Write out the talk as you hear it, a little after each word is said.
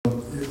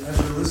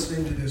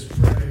listening to this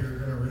prayer, you're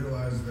going to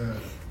realize that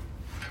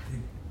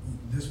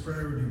this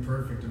prayer would be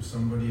perfect if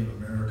somebody in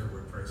America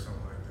would pray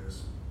something like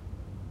this.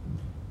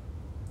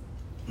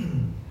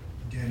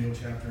 Daniel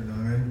chapter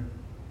 9,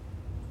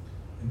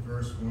 in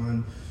verse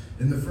 1.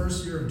 In the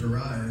first year of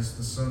Darius,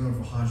 the son of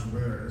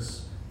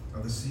Ahasuerus,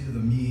 of the seed of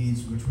the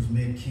Medes, which was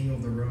made king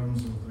of the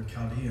realms of the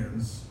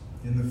Chaldeans,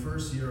 in the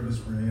first year of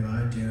his reign,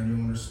 I, Daniel,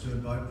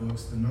 understood by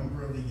books the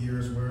number of the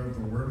years whereof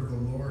the word of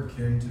the Lord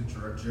came to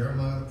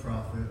Jeremiah the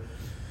prophet,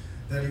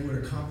 that he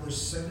would accomplish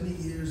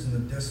 70 years in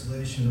the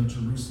desolation of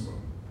Jerusalem.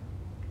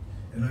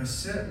 And I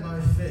set my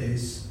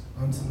face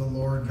unto the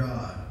Lord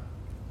God,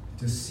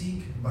 to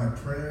seek by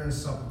prayer and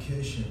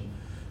supplication,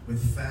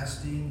 with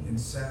fasting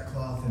and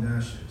sackcloth and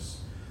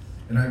ashes.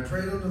 And I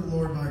prayed unto the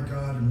Lord my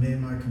God, and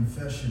made my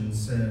confession, and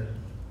said,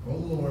 O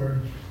Lord,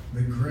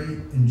 the great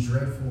and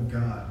dreadful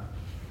God,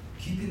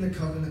 keeping the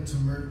covenant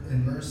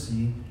and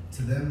mercy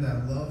to them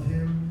that love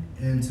him,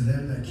 and to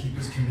them that keep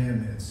his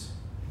commandments,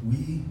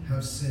 we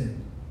have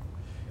sinned,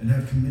 and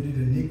have committed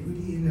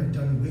iniquity, and have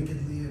done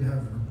wickedly, and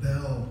have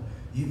rebelled,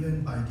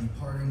 even by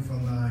departing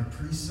from thy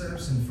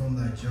precepts and from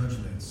thy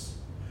judgments.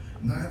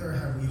 Neither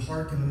have we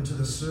hearkened unto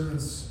the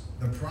servants,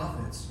 the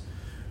prophets,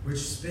 which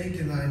spake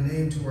in thy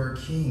name to our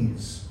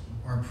kings,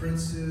 our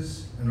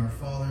princes, and our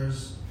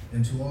fathers,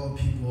 and to all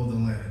people of the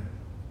land.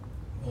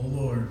 O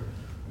Lord,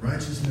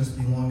 righteousness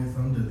belongeth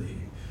unto thee,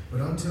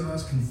 but unto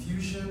us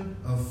confusion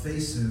of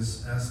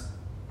faces as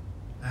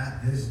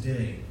at this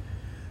day.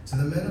 To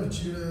the men of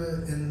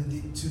Judah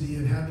and to the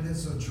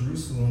inhabitants of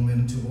Jerusalem,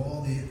 and to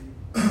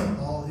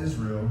all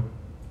Israel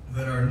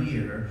that are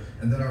near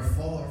and that are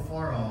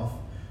far off,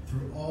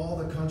 through all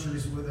the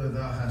countries whither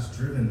thou hast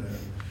driven them,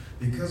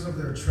 because of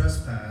their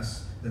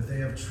trespass, that they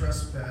have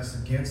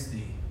trespassed against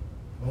thee.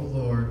 O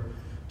Lord,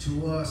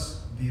 to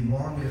us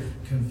belongeth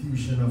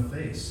confusion of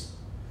face,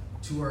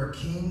 to our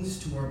kings,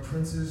 to our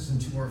princes, and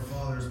to our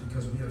fathers,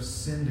 because we have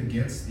sinned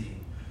against thee.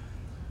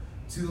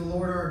 To the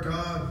Lord our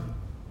God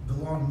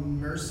belong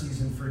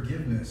mercies and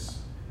forgiveness,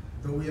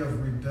 though we have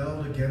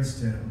rebelled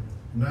against him.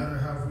 Neither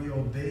have we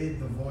obeyed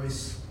the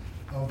voice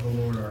of the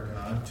Lord our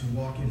God, to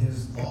walk in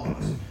his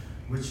laws,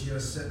 which he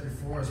has set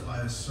before us by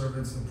his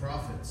servants the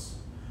prophets.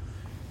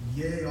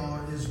 Yea, all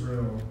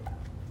Israel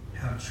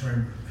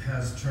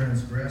has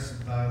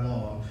transgressed thy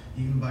law,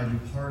 even by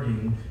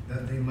departing,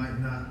 that they might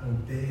not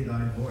obey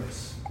thy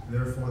voice.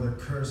 Therefore the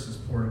curse is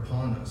poured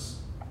upon us.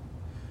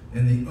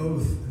 And the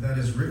oath that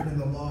is written in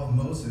the law of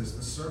Moses,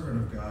 the servant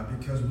of God,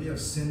 because we have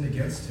sinned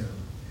against him.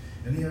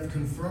 And he hath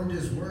confirmed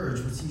his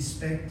words, which he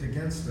spake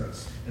against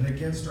us, and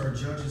against our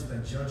judges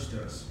that judged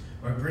us,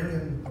 by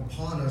bringing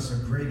upon us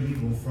a great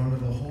evil, for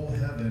unto the whole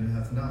heaven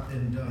hath not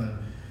been done,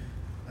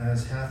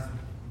 as hath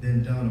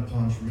been done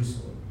upon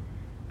Jerusalem.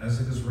 As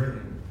it is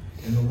written,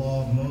 in the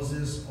law of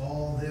Moses,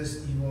 all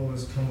this evil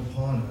has come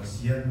upon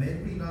us. Yet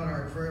made we not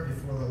our prayer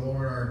before the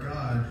Lord our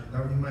God,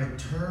 that we might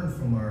turn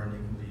from our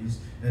iniquities,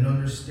 and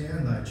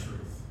understand thy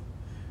truth.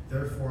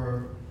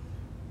 Therefore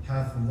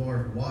hath the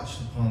Lord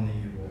watched upon the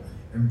evil,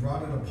 and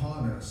brought it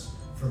upon us.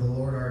 For the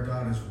Lord our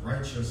God is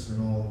righteous in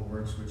all the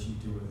works which he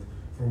doeth,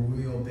 for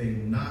we obey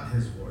not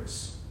his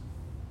voice.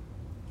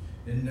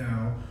 And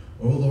now,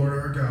 O Lord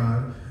our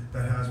God,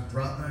 that hast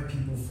brought thy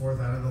people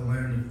forth out of the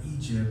land of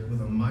Egypt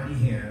with a mighty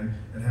hand,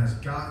 and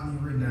hast gotten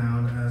thee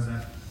renown,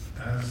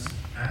 as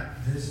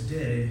at this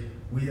day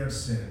we have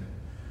sinned.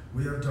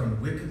 We have done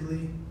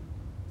wickedly.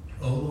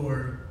 O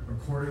Lord,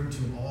 according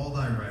to all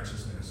thy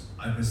righteousness,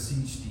 I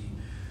beseech thee,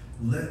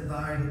 let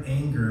thine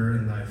anger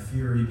and thy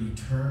fury be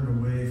turned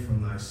away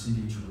from thy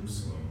city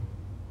Jerusalem,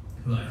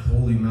 thy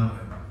holy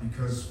mountain,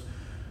 because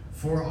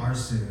for our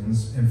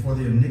sins and for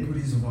the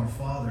iniquities of our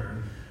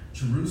father,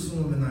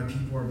 Jerusalem and thy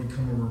people are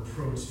become a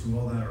reproach to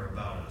all that are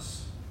about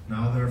us.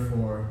 Now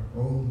therefore,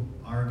 O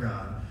our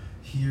God,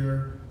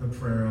 hear the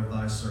prayer of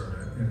thy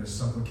servant and his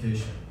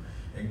supplication,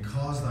 and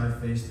cause thy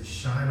face to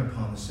shine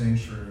upon the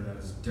sanctuary that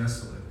is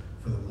desolate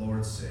for the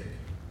Lord's sake.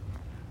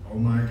 O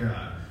my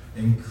God,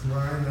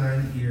 incline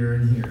thine ear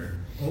and hear.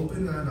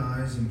 Open thine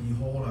eyes and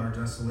behold our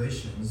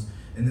desolations,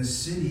 in the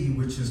city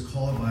which is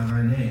called by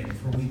thy name.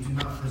 For we do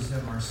not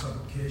present our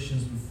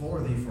supplications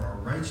before thee for our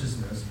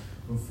righteousness,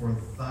 but for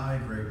thy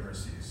great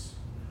mercies.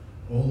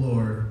 O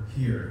Lord,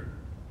 hear.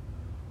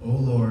 O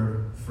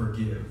Lord,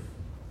 forgive.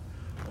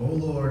 O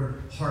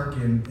Lord,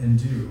 hearken and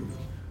do.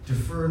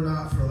 Defer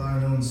not for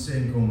thine own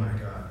sake, O my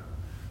God.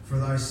 For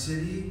thy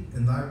city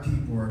and thy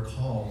people are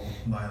called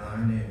by thy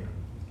name.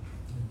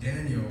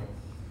 Daniel,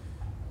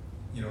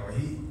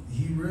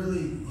 he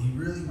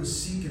really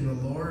was seeking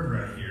the Lord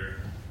right here.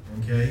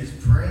 Okay, he's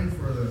praying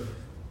for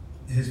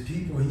his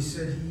people. He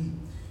said he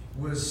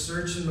was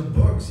searching the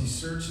books. He's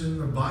searching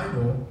the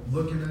Bible,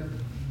 looking at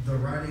the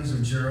writings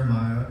of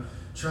Jeremiah,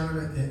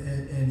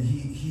 and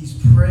he's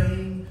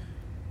praying,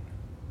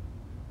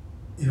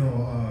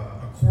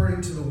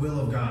 according to the will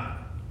of God.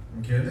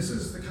 Okay, this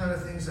is the kind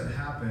of things that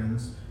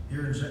happens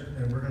here,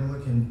 and we're going to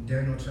look in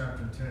Daniel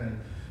chapter 10.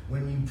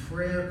 When you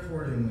pray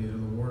accordingly to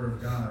the word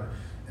of God,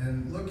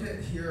 And look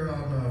at here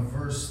on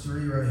verse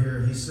 3 right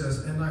here. He says,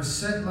 "And I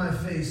set my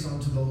face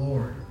unto the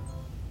Lord."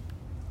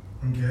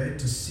 Okay,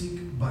 to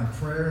seek by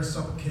prayer and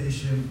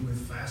supplication with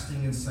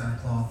fasting and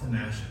sackcloth and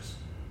ashes.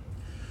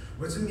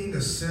 What's it mean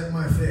to set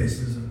my face?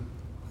 Does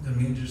it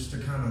mean just to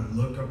kind of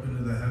look up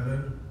into the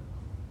heaven?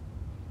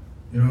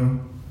 You know,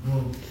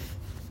 well,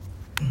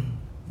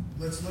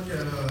 let's look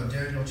at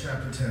Daniel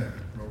chapter 10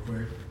 real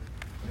quick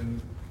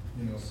and,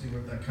 see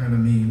what that kind of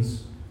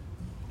means.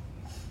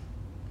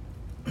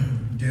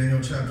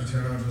 Daniel chapter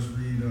 10, I'll just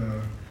read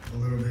a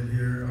little bit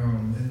here.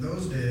 In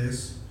those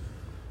days,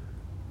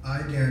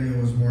 I,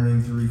 Daniel, was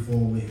mourning 3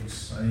 full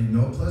weeks. I ate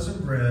no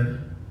pleasant bread,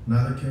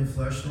 neither came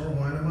flesh nor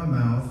wine in my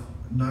mouth,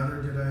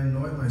 neither did I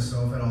anoint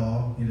myself at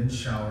all. He didn't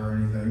shower or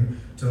anything,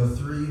 till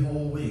 3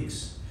 whole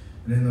weeks.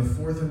 And in the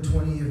 4th and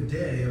 20th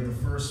day of the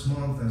first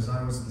month, as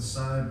I was at the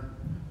side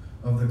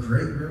of the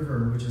great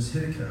river, which is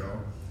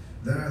Hiddekel,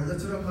 then I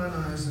lifted up mine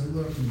eyes and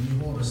looked, and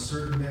behold, a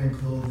certain man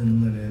clothed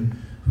in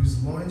linen,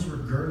 whose loins were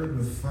girded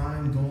with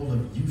fine gold of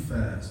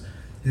Uphaz.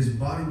 His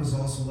body was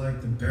also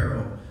like the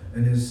beryl,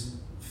 and his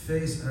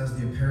face as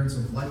the appearance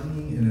of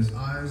lightning, and his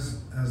eyes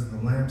as the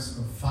lamps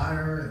of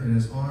fire, and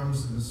his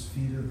arms and his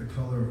feet of the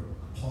color of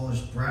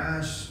polished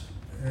brass,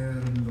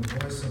 and the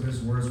voice of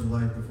his words were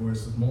like the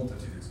voice of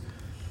multitudes.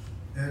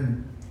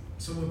 And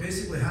so what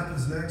basically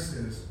happens next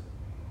is,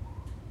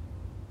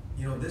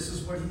 this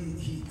is what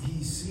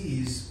he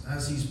sees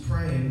as he's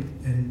praying,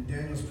 and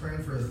Daniel's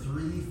praying for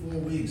 3 full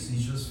weeks.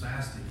 He's just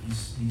fasting.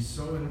 He's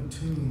so in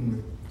tune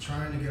with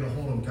trying to get a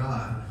hold of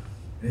God.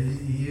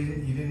 He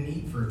didn't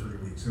eat for 3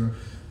 weeks. So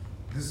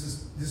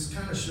this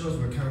kind of shows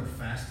what kind of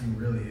fasting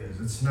really is.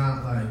 It's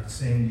not like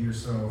saying to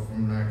yourself,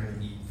 "I'm not going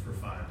to eat for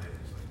 5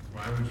 days."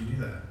 Like, why would you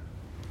do that?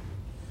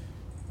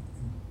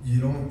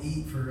 You don't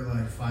eat for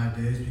like 5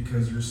 days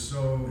because you're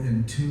so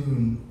in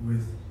tune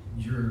with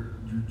you're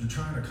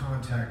trying to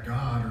contact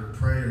God or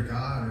pray to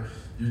God, or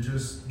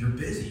you're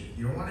busy.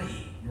 You don't want to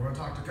eat. You want to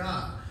talk to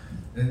God.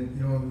 And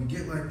we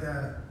get like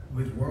that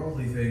with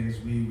worldly things.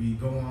 We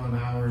go on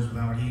hours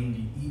without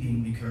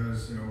eating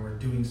because we're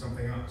doing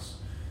something else.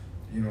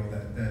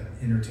 That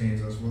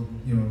entertains us. Well,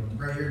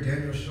 right here,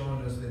 Daniel's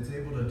showing us that it's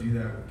able to do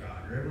that with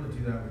God. You're able to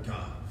do that with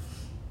God.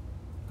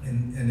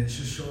 And it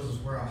just shows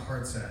us where our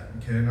heart's at.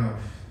 Okay, now,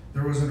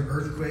 there was an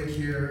earthquake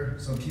here.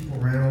 Some people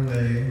ran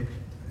away.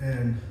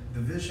 And the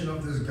vision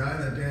of this guy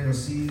that Daniel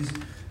sees,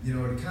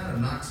 it kind of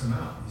knocks him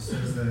out. He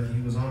says that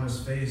he was on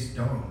his face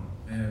dumb.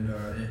 And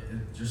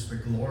it just the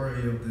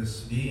glory of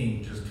this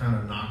being just kind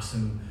of knocks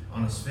him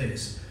on his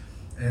face.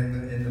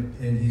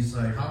 And he's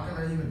like, "How can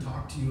I even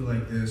talk to you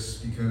like this?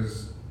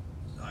 Because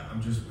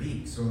I'm just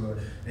weak." So the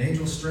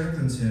angel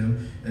strengthens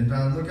him. And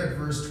now look at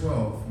verse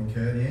 12.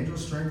 Okay, the angel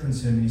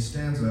strengthens him, and he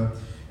stands up.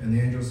 And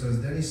the angel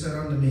says, "Then he said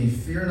unto me,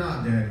 Fear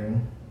not,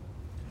 Daniel,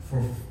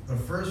 for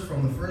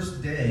from the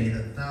first day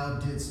that thou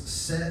didst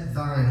set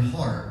thine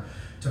heart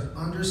to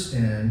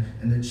understand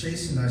and to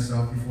chasten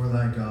thyself before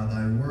thy God,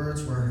 thy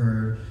words were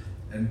heard,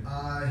 and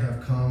I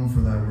have come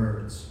for thy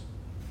words."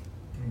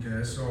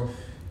 Okay, so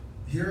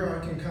here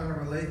I can kind of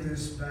relate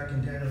this back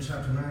in Daniel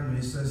chapter 9 when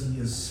he says he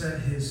has set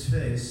his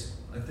face.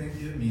 I think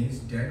it means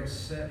Daniel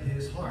set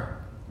his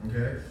heart.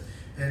 Okay?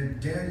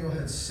 And Daniel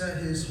had set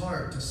his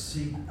heart to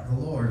seek the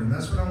Lord. And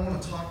that's what I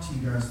want to talk to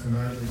you guys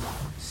tonight, is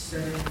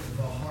setting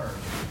the heart.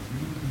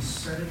 We need to be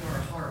setting our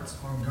hearts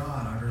on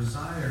God. Our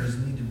desires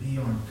need to be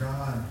on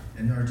God,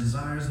 and our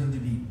desires need to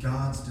be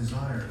God's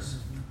desires.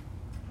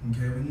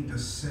 Okay? We need to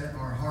set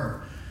our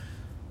heart.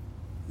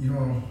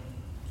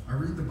 I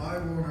read the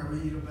Bible and I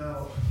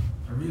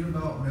read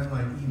about men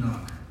like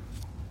Enoch.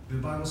 The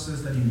Bible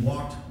says that he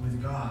walked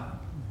with God.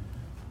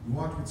 He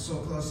walked with so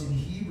close. In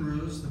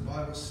Hebrews, the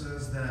Bible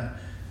says that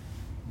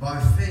by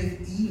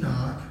faith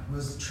Enoch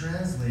was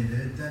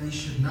translated that he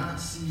should not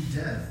see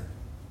death,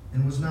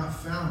 and was not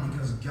found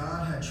because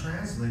God had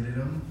translated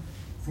him.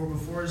 For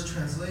before his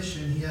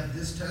translation he had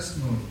this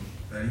testimony,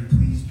 that he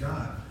pleased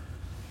God.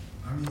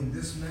 I mean,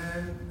 this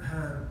man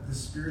had the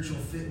spiritual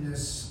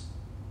fitness.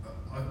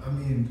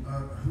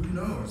 Who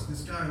knows?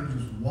 This guy who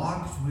just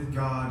walked with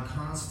God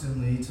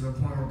constantly to the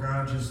point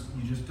where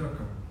you just took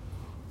him.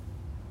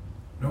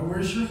 Now,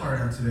 where's your heart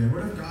at today?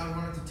 What if God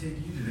wanted to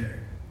take you today?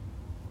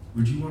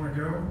 Would you want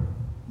to go?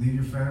 Leave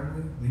your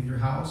family? Leave your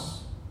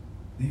house?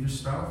 Leave your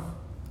stuff?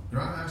 I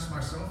ask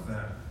myself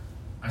that.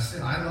 I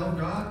say, I love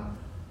God.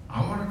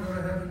 I want to go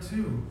to heaven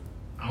too.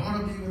 I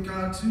want to be with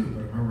God too.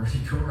 But am I ready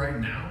to go right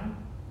now?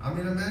 I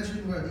mean,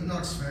 imagine what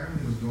Enoch's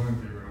family was going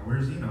through.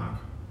 Where's Enoch?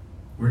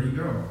 Where'd he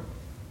go?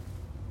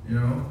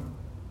 Enoch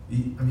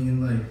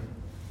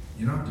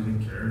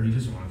didn't care. He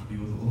just wanted to be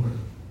with the Lord.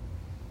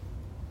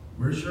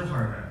 Where's your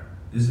heart at?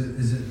 Is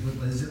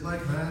it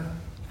like that?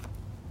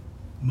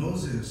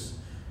 Moses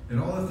and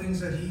all the things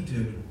that he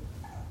did.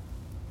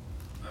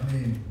 I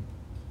mean,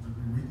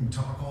 we can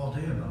talk all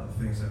day about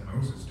the things that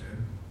Moses did.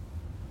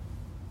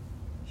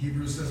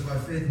 Hebrews says, by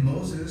faith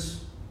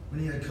Moses, when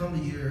he had come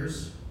to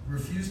years,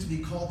 refused to be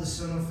called the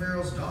son of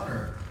Pharaoh's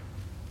daughter.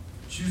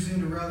 choosing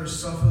to rather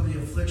suffer the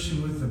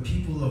affliction with the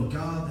people of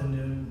God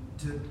than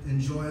to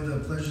enjoy the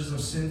pleasures of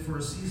sin for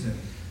a season,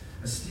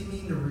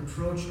 esteeming the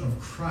reproach of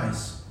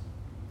Christ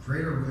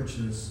greater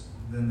riches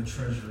than the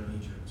treasure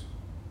in Egypt.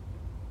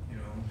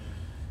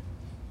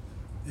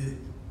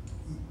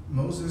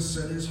 Moses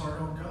set his heart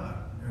on God,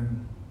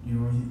 and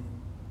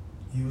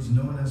he was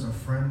known as a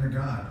friend to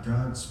God.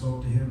 God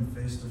spoke to him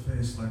face to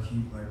face like a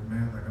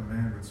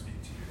man would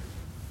speak to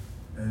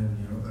you, and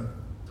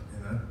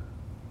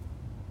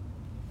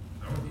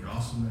that would be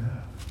awesome to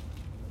have.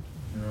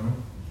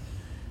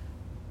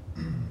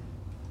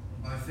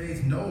 By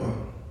faith, Noah,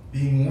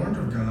 being warned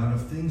of God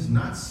of things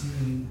not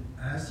seen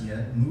as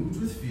yet,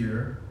 moved with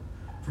fear,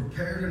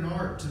 prepared an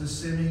ark to the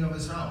saving of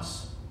his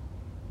house.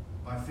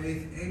 By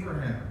faith,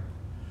 Abraham,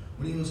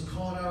 when he was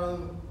called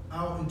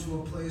out into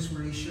a place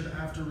where he should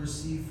after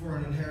receive for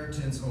an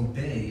inheritance,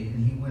 obeyed,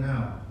 and he went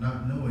out,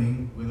 not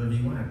knowing whither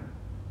he went.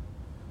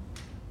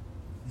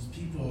 These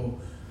people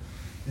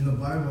in the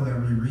Bible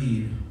that we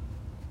read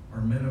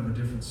are men of a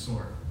different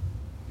sort.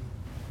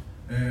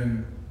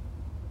 And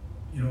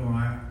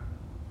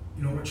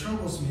what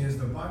troubles me is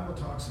the Bible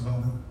talks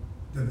about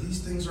that these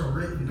things are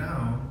written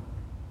down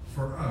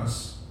for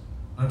us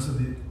unto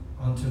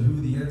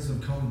who the ends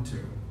have come to.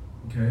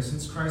 Okay,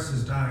 since Christ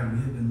has died, we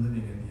have been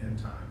living in the end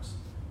times.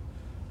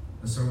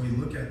 And so we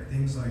look at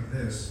things like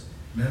this,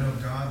 men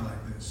of God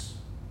like this,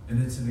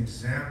 and it's an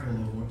example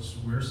of what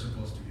we're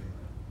supposed to be like.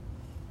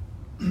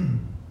 And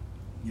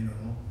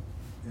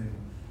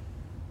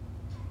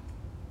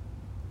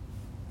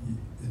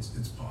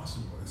it's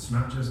possible. It's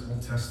not just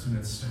Old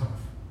Testament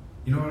stuff.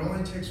 It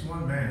only takes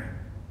one man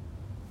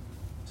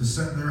to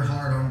set their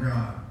heart on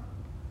God.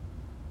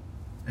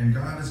 And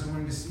God is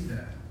going to see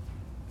that.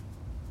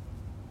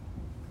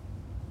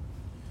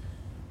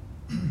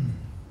 You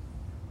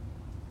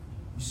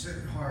set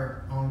your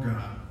heart on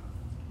God.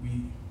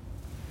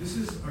 This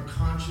is a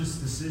conscious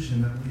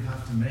decision that we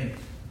have to make.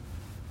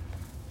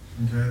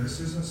 Okay? This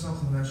isn't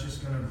something that's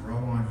just going to grow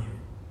on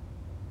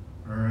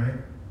you. All right?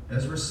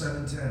 Ezra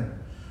 7:10.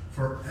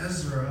 For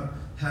Ezra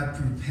had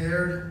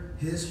prepared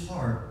his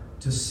heart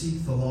to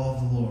seek the law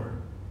of the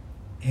Lord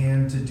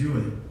and to do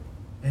it,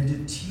 and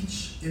to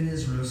teach in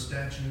Israel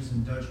statutes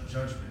and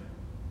judgment.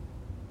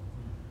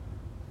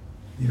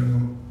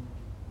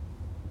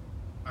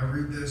 I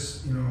read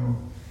this,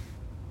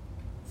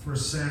 for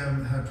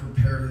Sam had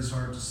prepared his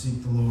heart to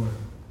seek the Lord.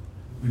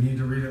 We need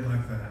to read it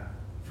like that.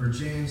 For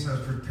James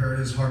has prepared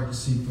his heart to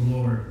seek the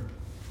Lord.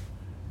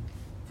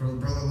 For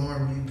Brother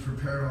Lauren, we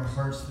prepared our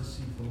hearts to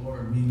seek the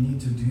Lord. We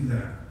need to do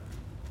that.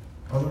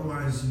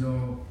 Otherwise,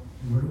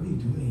 what are we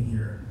doing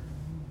here?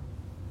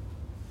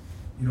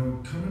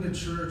 Coming to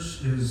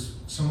church is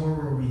somewhere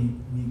where we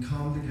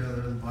come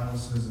together. The Bible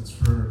says it's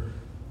for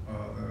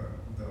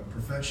the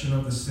perfection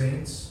of the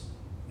saints.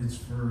 It's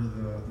for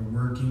the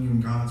working in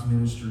God's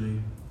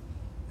ministry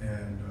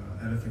and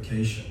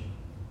edification.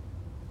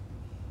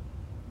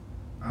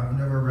 I've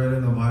never read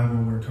in the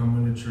Bible where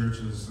coming to church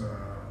is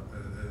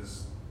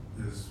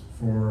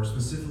for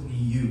specifically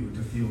you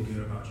to feel good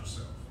about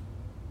yourself.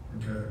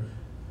 Okay?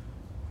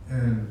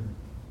 And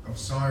I'm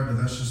sorry, but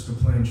that's just the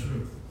plain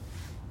truth.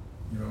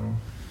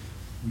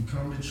 We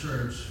come to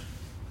church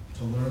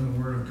to learn the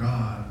Word of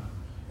God,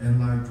 and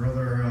like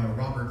Brother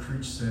Robert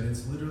Creech said,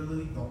 it's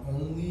literally the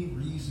only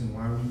reason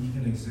why we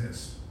even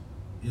exist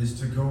is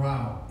to go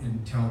out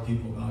and tell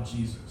people about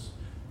Jesus.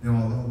 A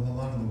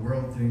lot of the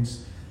world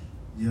thinks,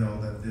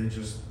 that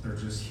they're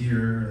just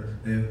here,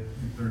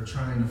 they're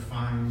trying to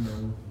find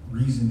a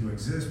reason to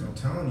exist. But I'm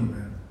telling you,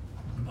 man,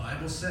 the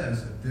Bible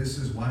says that this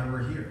is why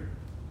we're here.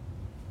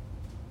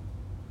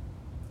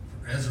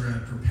 For Ezra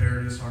had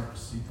prepared his heart to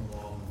seek the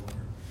law of the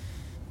Lord.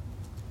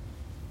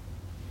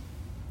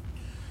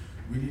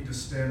 We need to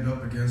stand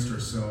up against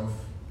ourselves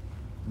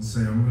and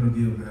say, I'm going to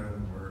be a man of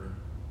the Word.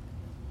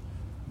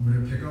 I'm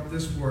going to pick up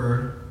this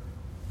Word,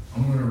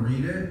 I'm going to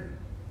read it,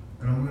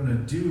 and I'm going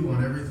to do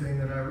on everything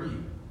that I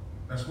read.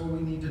 That's what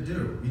we need to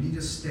do. We need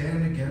to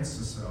stand against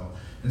ourselves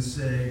and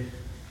say,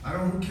 I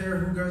don't care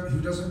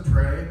who doesn't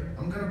pray,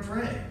 I'm going to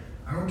pray.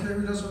 I don't care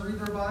who doesn't read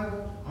their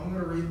Bible, I'm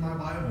going to read my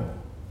Bible.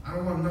 I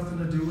don't want nothing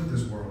to do with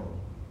this world.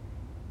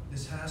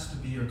 This has to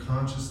be a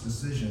conscious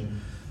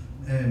decision.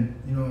 And,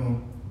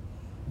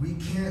 we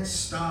can't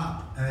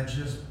stop at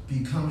just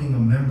becoming a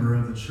member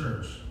of the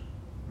church.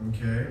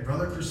 Okay?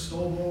 Brother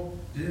Cristobal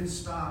didn't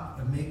stop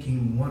at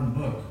making one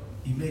book.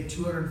 He made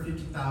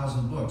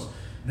 250,000 books.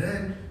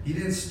 Then he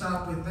didn't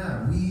stop with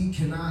that. We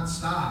cannot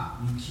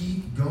stop. We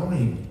keep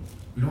going.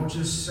 We don't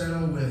just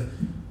settle with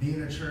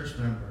being a church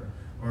member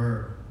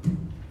or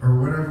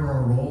whatever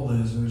our role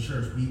is in the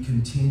church. We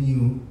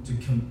continue to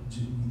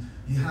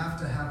you have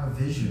to have a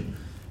vision.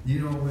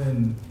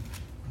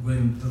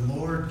 When the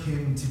Lord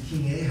came to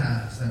King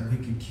Ahaz, that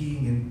wicked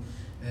king,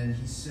 and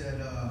he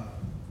said,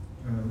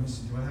 let me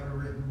see, do I have it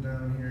written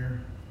down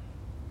here?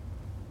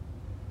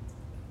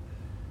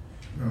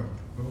 No,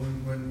 but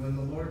when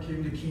the Lord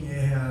came to King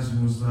Ahaz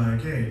and was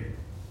like, hey,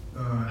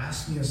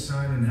 ask me a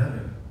sign in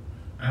heaven.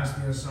 Ask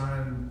me a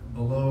sign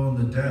below in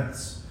the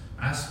depths.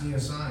 Ask me a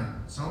sign,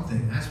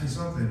 something, ask me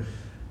something.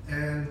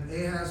 And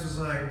Ahaz was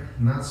like,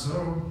 not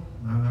so.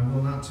 I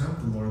will not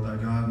tempt the Lord thy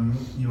God. And,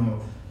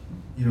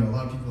 a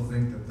lot of people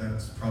think that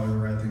that's probably the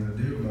right thing to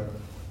do, but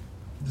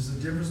there's a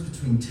difference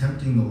between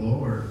tempting the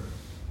Lord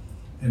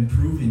and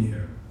proving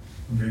him.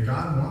 Okay,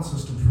 God wants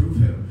us to prove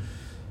him.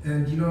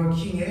 And,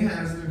 King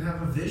Ahaz didn't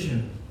have a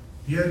vision.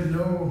 He had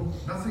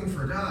nothing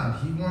for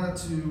God. He wanted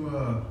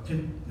to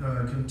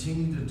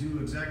continue to do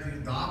exactly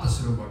the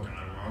opposite of what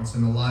God wants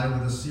and ally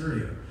with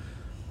Assyria.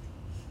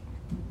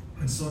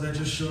 And so that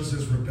just shows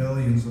his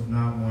rebellions of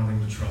not wanting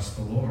to trust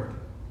the Lord.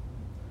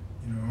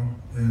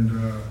 And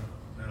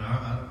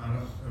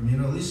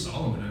at least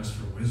Solomon asked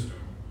for wisdom.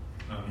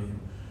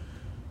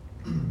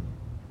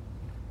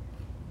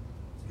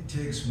 It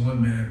takes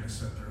one man to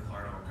set their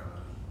heart on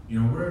God.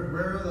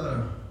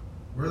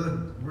 Where are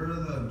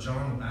the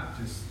John the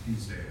Baptist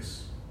these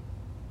days?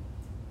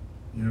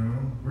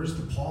 Where's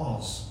the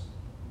Pauls?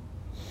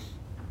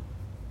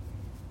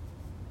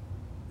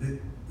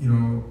 If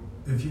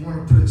you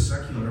want to put it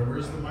secular,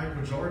 where's the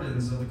Michael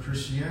Jordans of the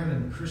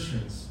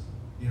Christians?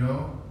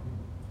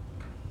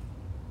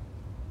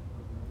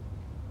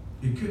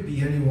 It could be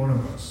any one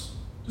of us.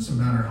 It doesn't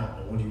matter how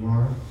old you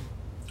are,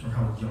 or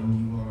how young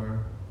you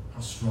are,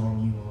 how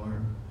strong you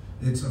are.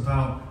 It's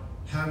about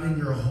having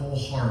your whole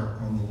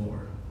heart on the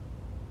Lord.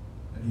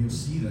 And you'll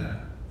see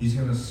that. He's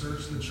going to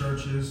search the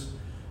churches.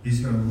 He's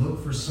going to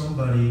look for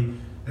somebody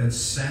that's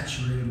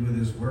saturated with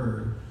his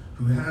word,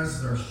 who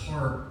has their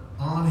heart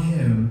on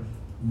him,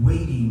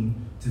 waiting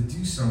to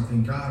do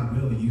something. God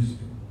will use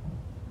him.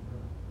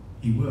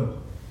 He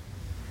will.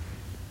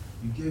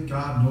 You give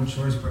God no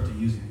choice but to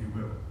use him. He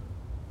will.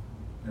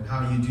 And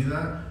how do you do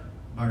that?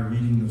 By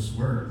reading this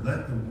word.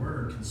 Let the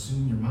word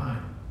consume your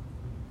mind.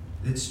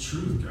 It's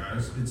truth,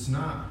 guys. It's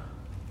not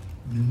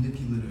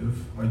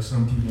manipulative like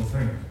some people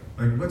think.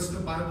 Like, what's the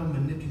Bible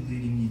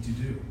manipulating you to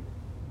do?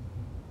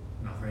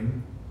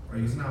 Nothing.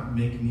 Right? It's not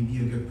making me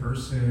be a good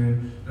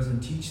person. It doesn't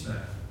teach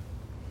that.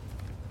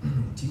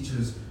 It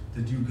teaches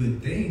to do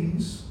good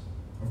things.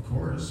 Of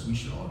course, we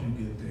should all do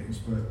good things,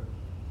 but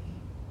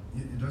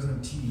it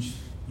doesn't teach,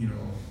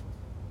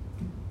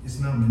 it's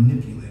not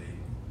manipulating.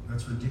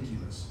 That's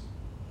ridiculous.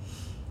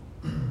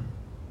 Oh,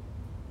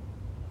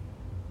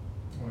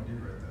 I did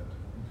write that.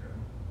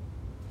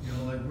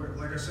 Okay.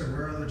 Like I said,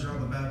 where are the John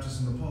the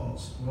Baptist and the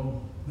Pauls?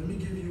 Well, let me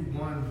give you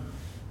one.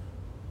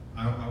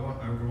 I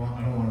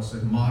don't want to say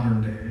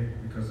modern day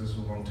because this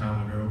was a long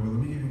time ago, but let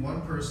me give you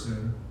one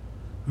person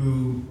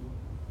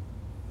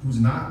who's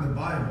not in the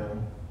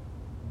Bible,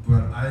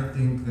 but I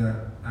think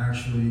that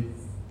actually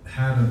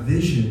had a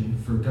vision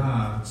for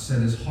God,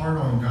 set his heart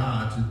on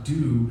God to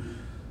do,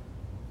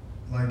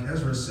 like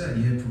Ezra said,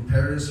 he had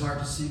prepared his heart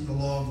to seek the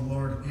law of the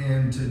Lord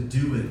and to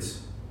do it.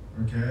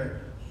 Okay?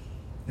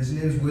 His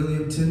name is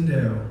William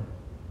Tyndale.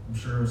 I'm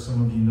sure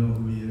some of you know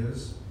who he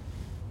is.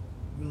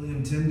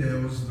 William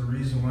Tyndale is the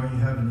reason why you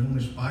have an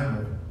English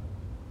Bible.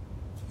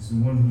 He's the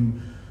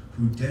one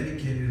who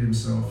dedicated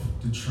himself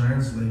to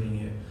translating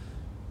it,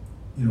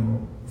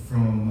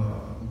 from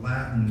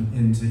Latin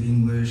into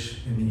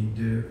English, and he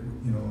did,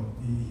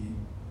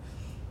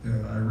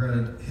 I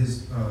read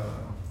his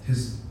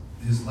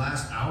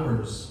last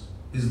hours,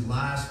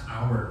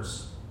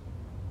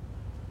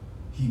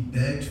 he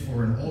begged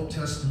for an Old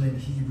Testament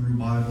Hebrew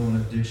Bible and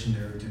a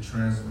dictionary to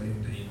translate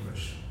into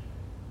English.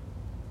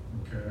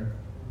 Okay?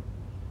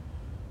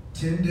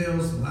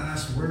 Tyndale's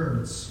last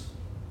words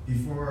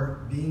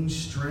before being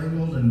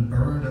strangled and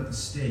burned at the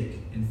stake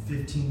in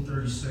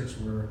 1536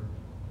 were,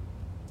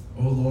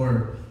 "O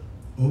Lord,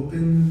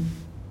 open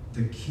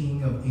the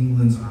King of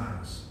England's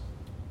eyes."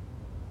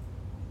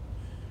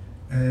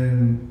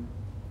 And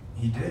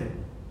he did.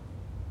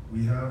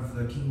 We have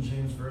the King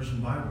James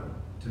Version Bible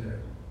today.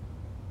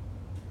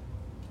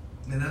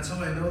 And that's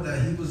how I know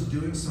that he was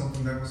doing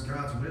something that was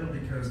God's will,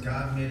 because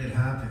God made it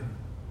happen.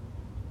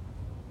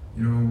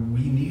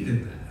 We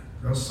needed that.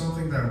 That was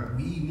something that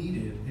we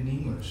needed in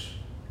English.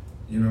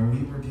 We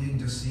were being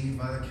deceived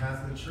by the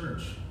Catholic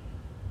Church.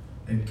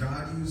 And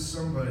God used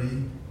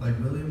somebody like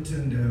William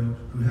Tyndale,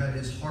 who had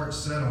his heart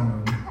set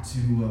on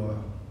him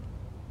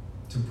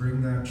to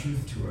bring that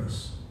truth to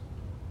us.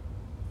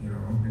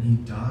 And he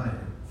died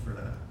for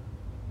that.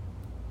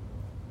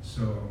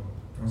 So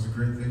that was a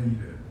great thing he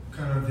did. What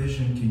kind of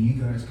vision can you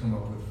guys come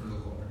up with for the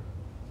Lord?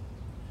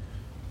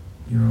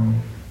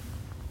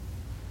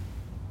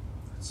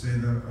 I'd say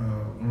that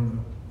one of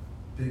the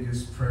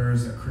biggest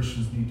prayers that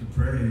Christians need to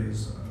pray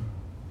is,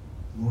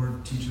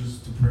 Lord, teach us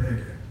to pray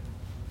again.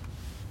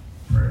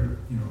 Pray,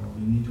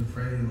 we need to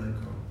pray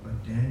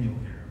like Daniel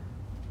here.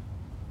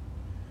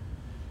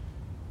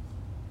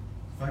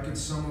 If I could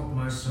sum up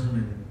my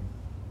sermon in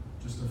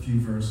just a few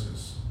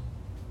verses.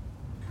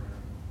 Okay.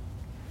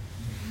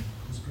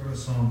 Let's go to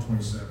Psalm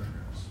 27,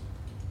 guys.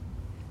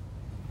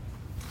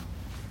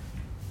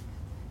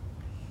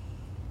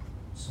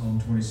 Psalm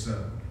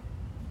 27.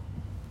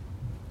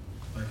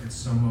 If I could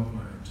sum up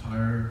my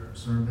entire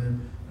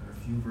sermon in a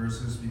few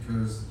verses,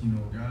 because,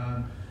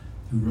 God,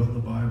 who wrote the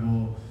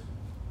Bible,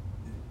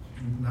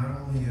 not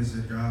me is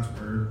that God's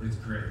word is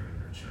great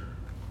literature.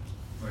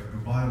 Like, the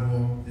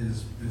Bible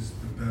is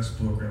the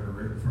best book ever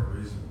written for a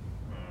reason.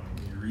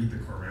 When you read the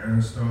Quran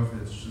and stuff,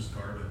 it's just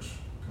garbage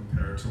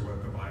compared to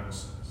what the Bible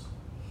says.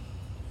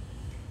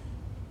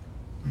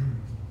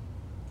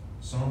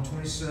 Psalm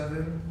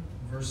 27,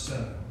 verse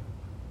 7.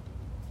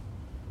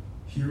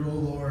 Hear, O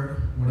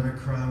Lord, when I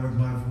cry with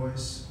my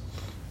voice.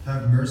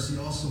 Have mercy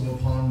also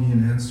upon me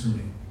and answer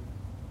me.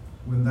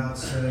 When thou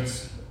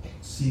saidst,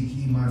 seek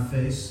ye my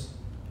face,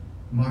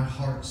 my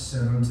heart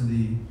said unto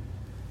thee,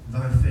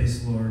 thy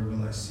face, Lord,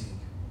 will I seek.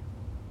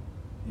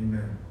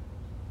 Amen.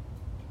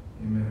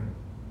 Amen.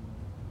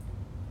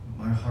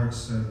 My heart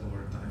said,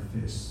 Lord, thy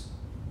face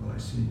will I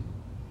seek.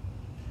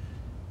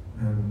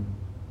 And,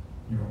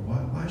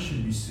 why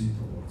should we seek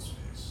the Lord's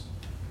face?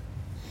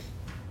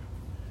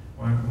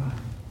 Why?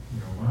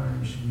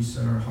 Why should we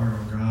set our heart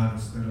on God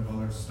instead of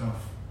other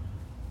stuff?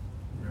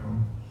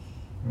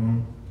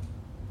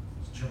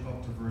 Let's jump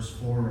up to verse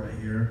 4 right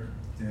here.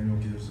 Daniel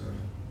gives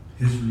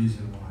his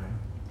reason why.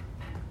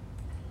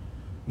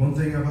 One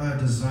thing have I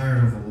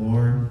desired of the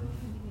Lord,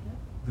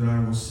 that I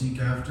will seek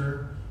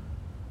after,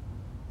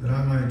 that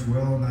I might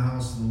dwell in the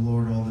house of the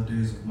Lord all the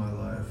days of my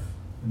life,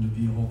 and to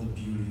behold the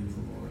beauty of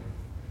the Lord,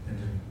 and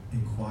to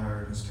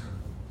inquire in his temple.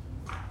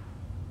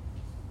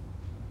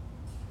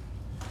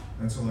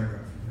 That's all I got for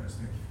you guys.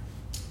 Thank you.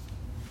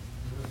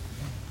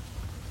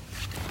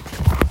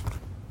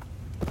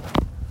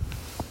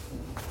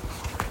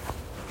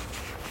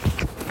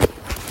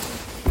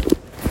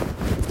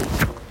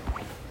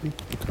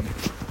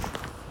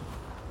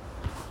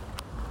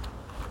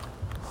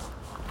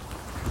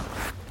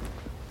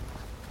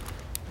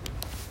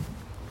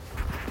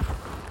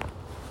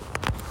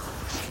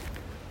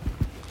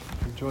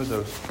 Enjoy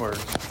those words.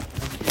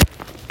 Thank you.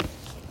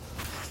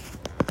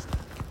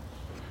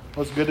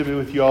 Well, it's good to be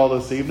with you all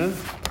this evening.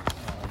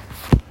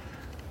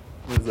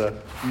 It was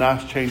a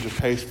nice change of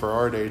pace for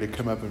our day to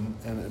come up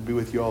and be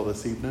with you all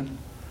this evening.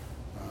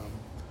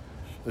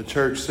 The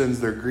church sends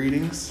their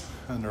greetings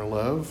and their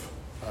love.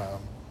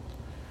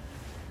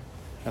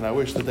 And I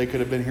wish that they could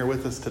have been here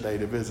with us today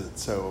to visit.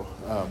 So,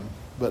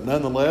 but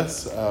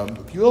nonetheless,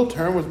 if you will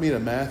turn with me to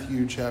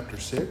Matthew chapter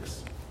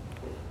 6.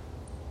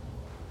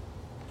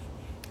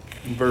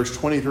 Verse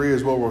 23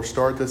 is where we'll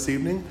start this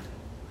evening.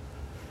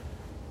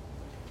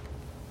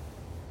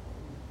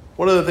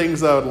 One of the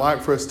things I would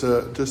like for us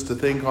to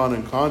think on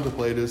and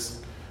contemplate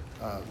is,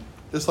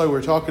 just like we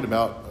were talking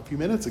about a few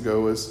minutes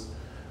ago, is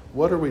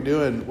what are we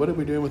doing? What are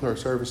we doing with our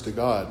service to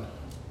God?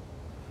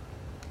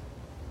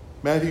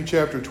 Matthew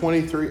chapter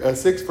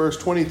 6, verse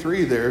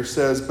 23 there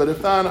says, "But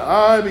if thine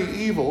eye be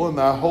evil, and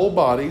thy whole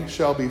body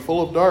shall be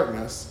full of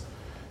darkness.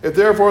 If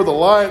therefore the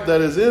light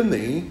that is in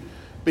thee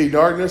be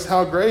darkness,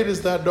 how great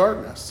is that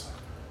darkness?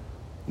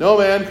 No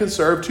man can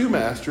serve two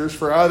masters,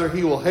 for either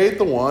he will hate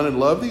the one and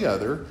love the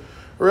other,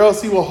 or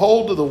else he will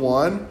hold to the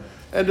one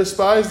and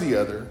despise the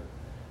other.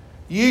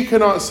 Ye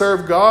cannot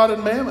serve God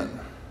and mammon.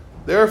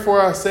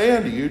 Therefore I say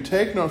unto you,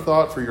 take no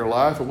thought for your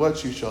life of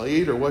what you shall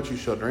eat or what you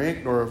shall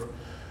drink, nor of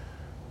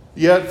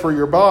yet for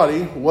your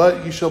body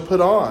what you shall put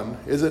on.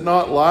 Is it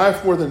not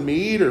life more than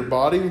meat, or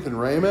body than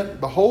raiment?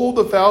 Behold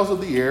the fowls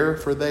of the air,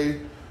 for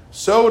they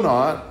sow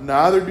not,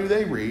 neither do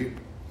they reap,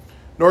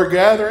 nor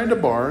gather into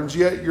barns,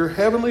 yet your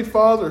heavenly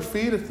Father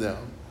feedeth them.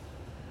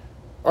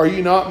 Are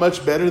you not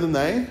much better than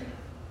they?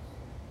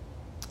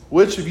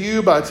 Which of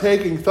you, by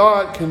taking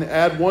thought, can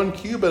add 1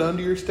 cubit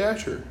unto your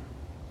stature?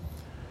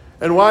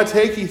 And why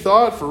take ye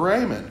thought for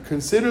raiment?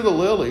 Consider the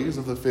lilies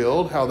of the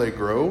field, how they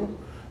grow.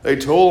 They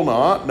toil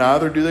not,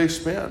 neither do they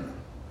spin.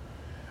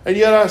 And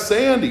yet I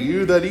say unto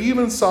you that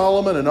even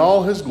Solomon in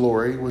all his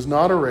glory was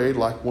not arrayed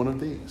like one of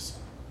these.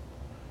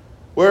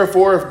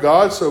 Wherefore, if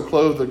God so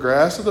clothe the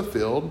grass of the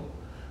field,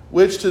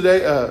 which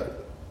today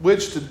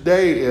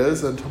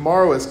is and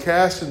tomorrow is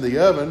cast in the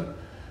oven,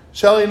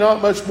 shall he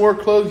not much more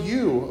clothe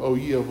you, O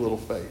ye of little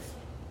faith?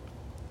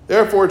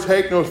 Therefore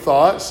take no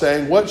thought,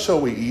 saying, what shall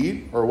we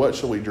eat, or what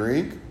shall we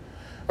drink,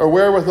 or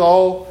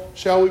wherewithal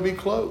shall we be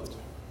clothed?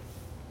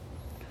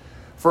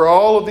 For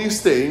all of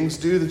these things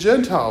do the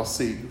Gentiles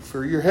seek,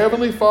 for your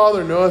heavenly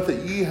Father knoweth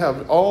that ye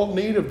have all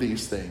need of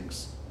these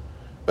things.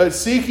 But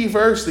seek ye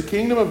first the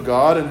kingdom of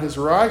God and his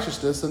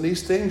righteousness, and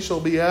these things shall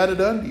be added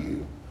unto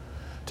you.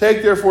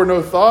 Take therefore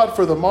no thought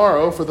for the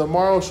morrow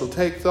shall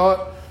take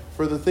thought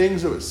for the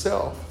things of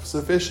itself.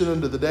 Sufficient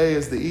unto the day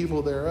is the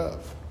evil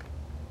thereof.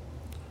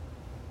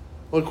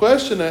 Well, the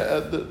question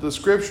that the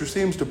scripture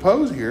seems to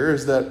pose here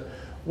is that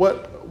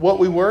what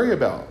we worry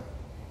about.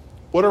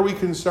 What are we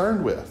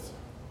concerned with?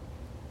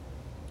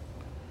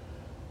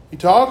 He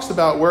talks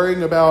about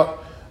worrying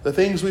about the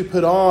things we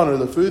put on, or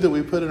the food that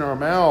we put in our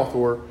mouth,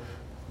 or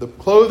the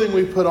clothing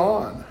we put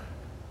on.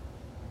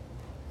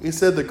 He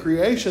said the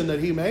creation that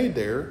he made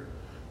there,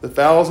 the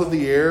fowls of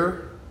the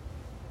air,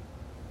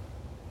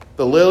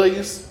 the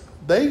lilies,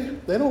 they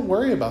don't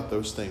worry about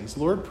those things.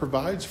 The Lord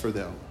provides for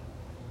them.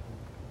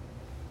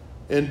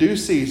 In due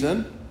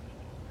season,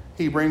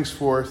 he brings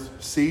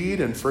forth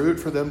seed and fruit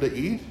for them to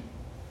eat.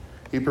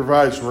 He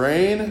provides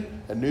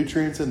rain and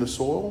nutrients in the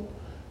soil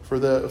for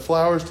the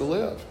flowers to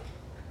live.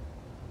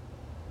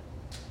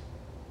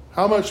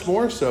 How much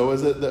more so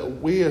is it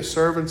that we as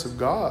servants of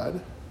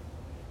God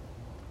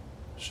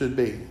should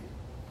be?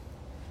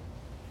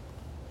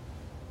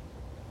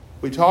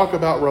 We talk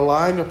about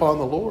relying upon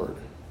the Lord.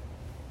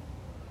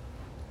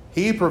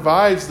 He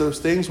provides those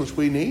things which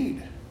we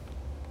need.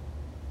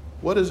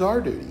 What is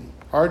our duty?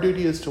 Our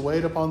duty is to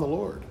wait upon the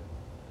Lord.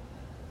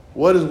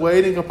 What is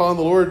waiting upon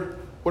the Lord?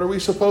 What are we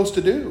supposed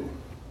to do?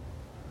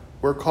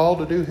 We're called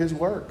to do His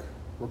work.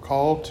 We're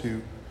called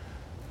to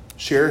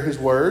share His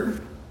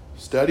word,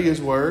 study His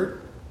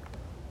word,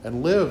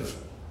 and live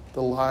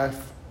the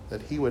life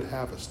that He would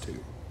have us to.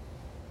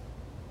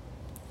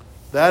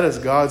 That is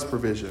God's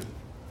provision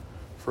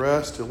for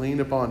us to lean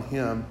upon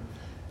Him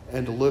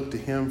and to look to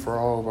Him for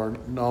all of our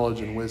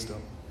knowledge and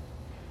wisdom.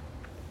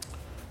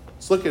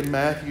 Let's look at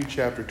Matthew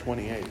chapter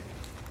 28.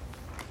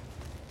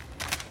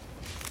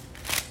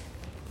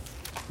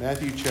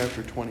 Matthew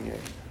chapter 28.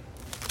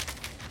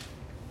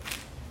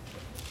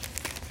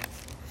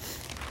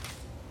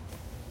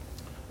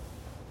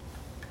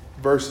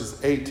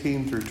 Verses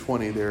 18 through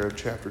 20 there of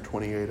chapter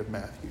 28 of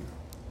Matthew.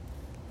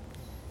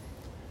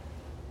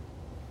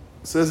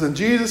 It says, And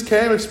Jesus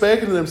came and spake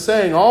unto them,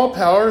 saying, All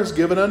power is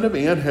given unto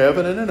me in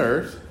heaven and in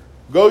earth.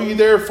 Go ye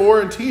therefore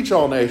and teach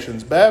all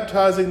nations,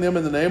 baptizing them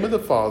in the name of the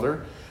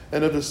Father,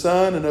 and of the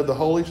Son, and of the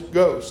Holy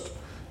Ghost,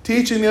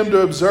 teaching them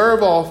to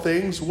observe all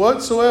things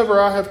whatsoever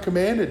I have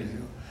commanded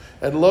you.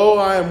 And lo,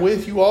 I am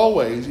with you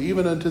always,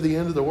 even unto the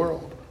end of the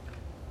world.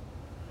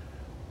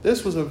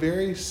 This was a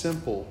very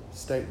simple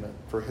statement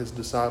for His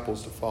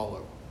disciples to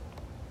follow.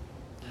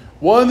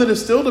 One that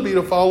is still to be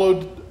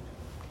followed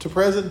to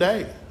present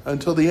day,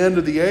 until the end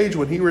of the age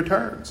when He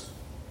returns.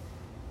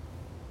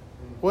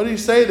 What did He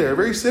say there?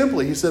 Very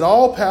simply, He said,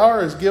 All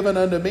power is given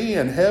unto me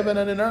in heaven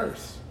and in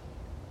earth.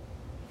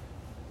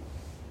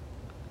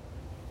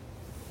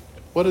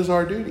 What is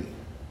our duty?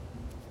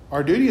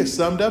 Our duty is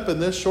summed up in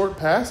this short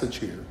passage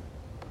here.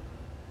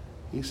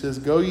 He says,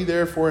 Go ye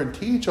therefore and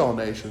teach all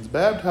nations,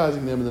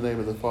 baptizing them in the name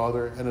of the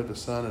Father, and of the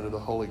Son, and of the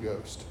Holy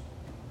Ghost.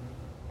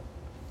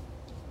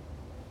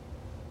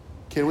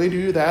 Can we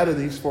do that in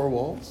these four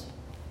walls?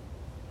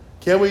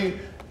 Can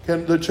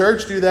the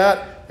church do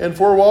that in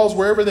four walls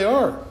wherever they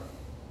are?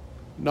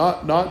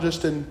 Not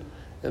just in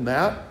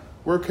that.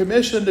 We're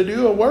commissioned to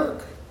do a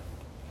work.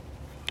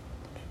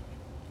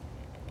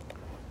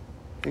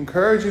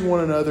 Encouraging one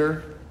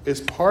another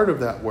is part of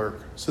that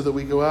work, so that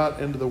we go out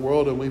into the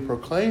world and we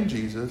proclaim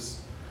Jesus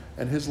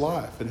and His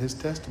life and His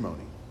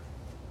testimony.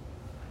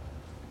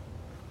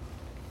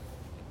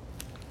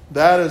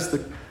 That is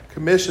the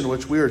commission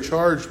which we are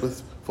charged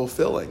with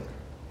fulfilling.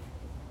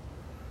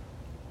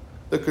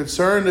 The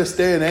concern this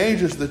day and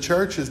age is the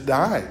church is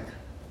dying.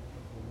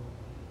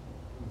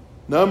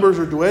 Numbers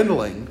are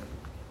dwindling.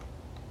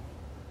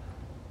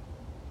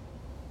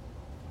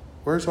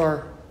 Where's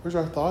our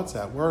thoughts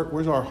at?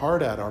 Where's our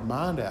heart at? Our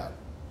mind at?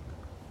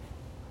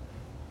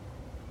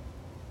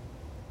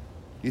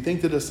 Do you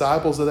think the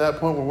disciples at that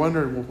point were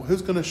wondering, well,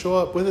 who's going to show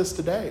up with us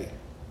today?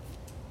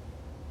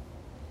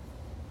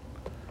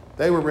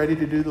 They were ready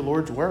to do the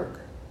Lord's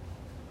work.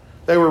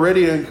 They were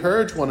ready to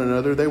encourage one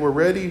another. They were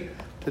ready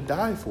to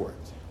die for it.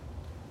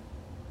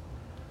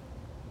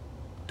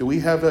 Do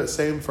we have that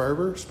same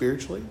fervor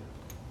spiritually?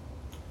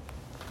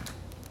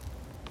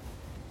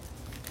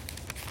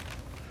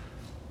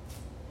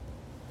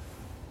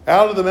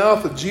 Out of the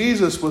mouth of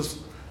Jesus was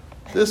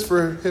this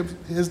for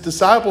His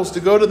disciples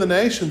to go to the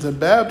nations and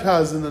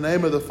baptize in the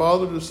name of the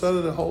Father, the Son,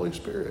 and the Holy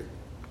Spirit.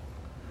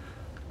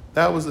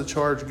 That was the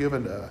charge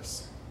given to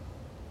us.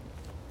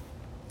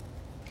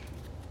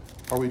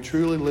 Are we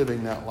truly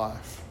living that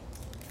life?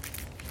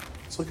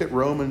 Let's look at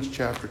Romans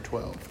chapter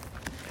 12.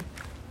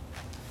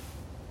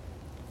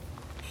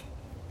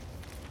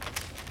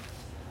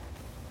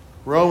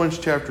 Romans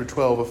chapter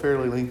 12, a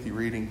fairly lengthy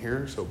reading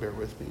here, so bear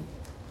with me.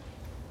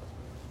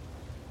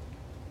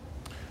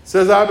 It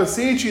says, I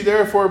beseech you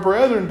therefore,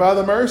 brethren, by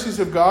the mercies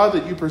of God,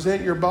 that you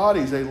present your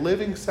bodies a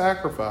living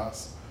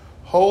sacrifice,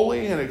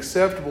 holy and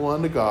acceptable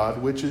unto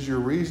God, which is your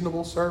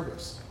reasonable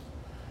service.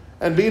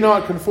 And be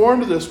not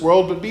conformed to this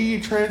world, but be ye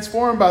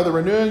transformed by the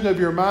renewing of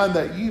your mind,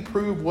 that ye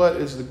prove what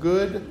is the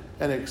good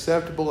and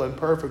acceptable and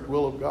perfect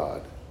will of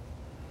God.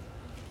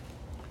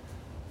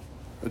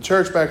 The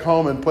church back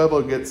home in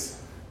Pueblo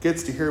gets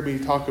to hear me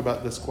talk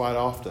about this quite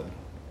often.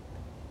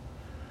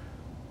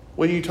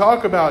 When you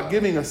talk about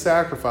giving a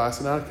sacrifice,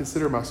 and I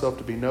consider myself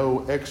to be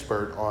no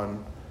expert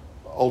on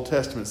Old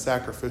Testament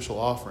sacrificial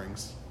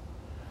offerings,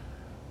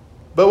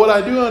 but what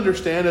I do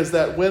understand is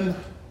that when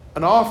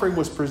an offering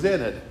was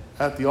presented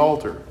at the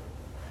altar,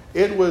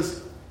 it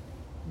was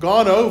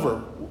gone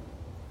over,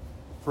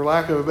 for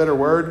lack of a better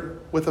word,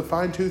 with a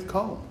fine-tooth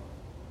comb.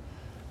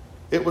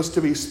 It was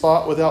to be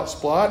spot without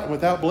spot and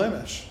without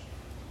blemish.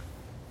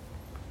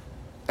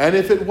 And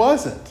if it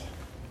wasn't,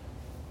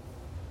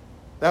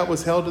 that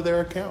was held to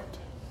their account.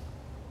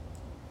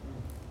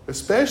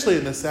 Especially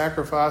in the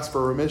sacrifice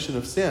for remission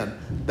of sin.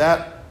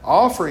 That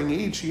offering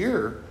each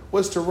year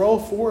was to roll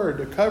forward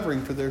a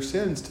covering for their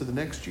sins to the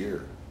next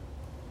year.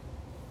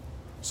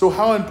 So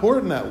how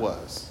important that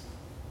was.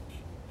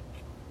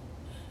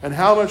 And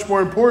how much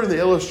more important the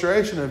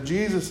illustration of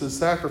Jesus'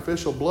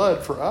 sacrificial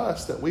blood for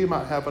us, that we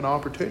might have an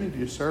opportunity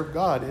to serve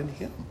God in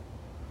Him.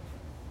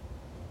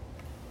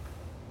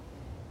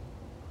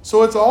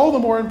 So it's all the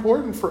more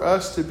important for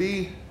us to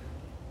be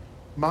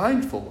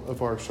mindful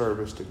of our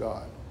service to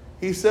God.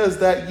 He says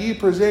that ye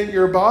present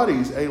your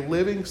bodies a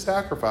living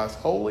sacrifice,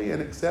 holy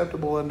and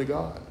acceptable unto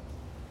God.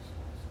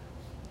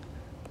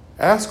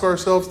 Ask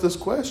ourselves this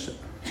question: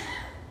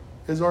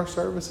 is our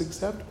service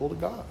acceptable to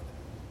God?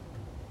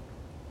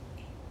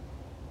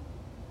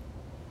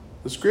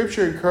 The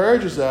Scripture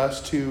encourages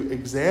us to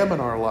examine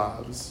our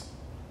lives.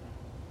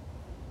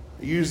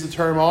 I use the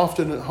term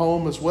often at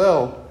home as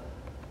well,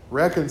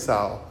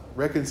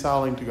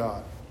 reconciling to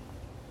God.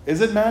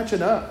 Is it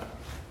matching up?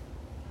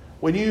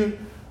 When you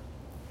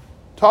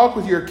talk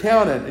with your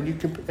accountant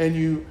and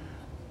you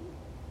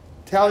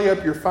tally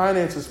up your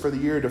finances for the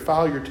year to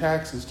file your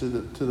taxes to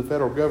the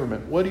federal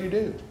government, what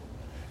do?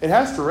 It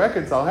has to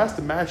reconcile, it has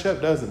to match up,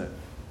 doesn't it?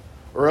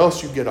 Or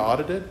else you get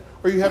audited,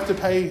 or you have to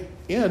pay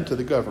in to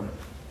the government.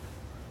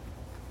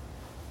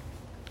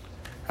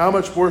 How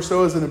much more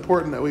so is it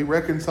important that we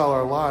reconcile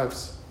our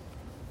lives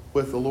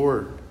with the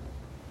Lord?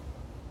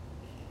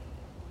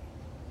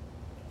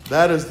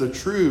 That is the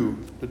true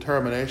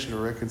determination of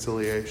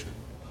reconciliation.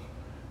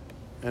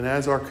 And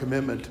as our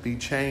commitment to be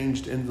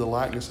changed into the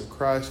likeness of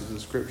Christ, as the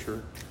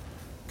Scripture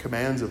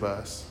commands of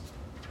us,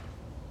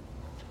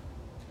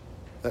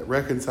 that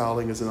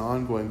reconciling is an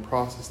ongoing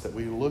process that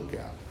we look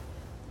at,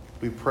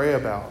 we pray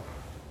about,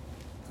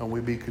 and we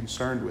be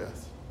concerned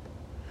with.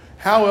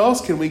 How else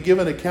can we give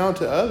an account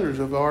to others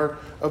of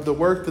the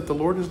work that the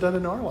Lord has done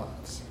in our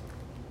lives?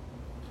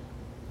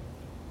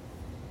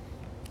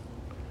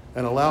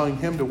 And allowing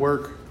Him to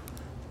work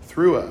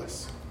through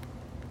us.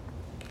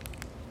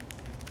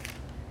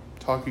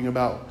 Talking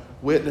about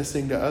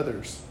witnessing to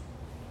others.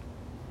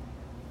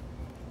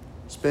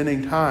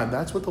 Spending time.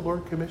 That's what the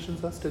Lord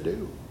commissions us to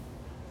do.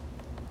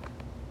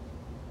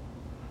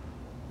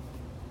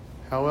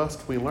 How else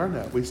can we learn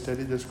that? We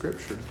study the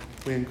Scripture.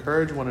 We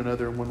encourage one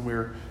another when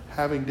we're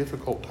having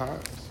difficult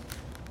times.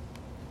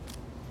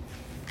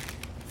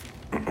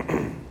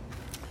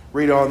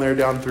 Read on there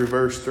down through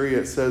verse 3.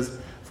 It says,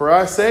 "For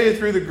I say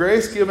through the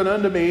grace given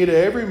unto me to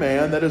every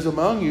man that is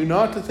among you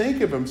not to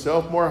think of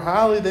himself more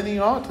highly than he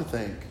ought to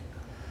think,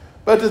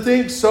 but to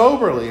think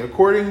soberly,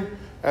 according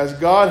as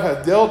God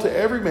hath dealt to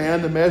every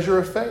man the measure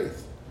of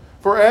faith.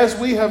 For as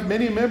we have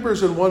many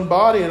members in one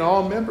body, and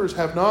all members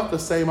have not the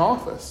same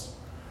office,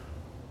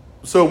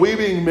 so we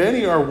being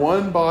many are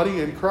one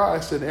body in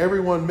Christ, and every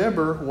one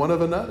member one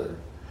of another.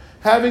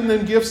 Having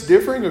then gifts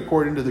differing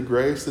according to the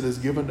grace that is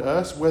given to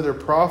us, whether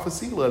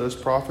prophecy, let us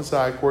prophesy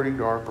according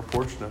to our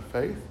proportion of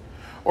faith.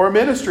 Or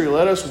ministry,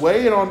 let us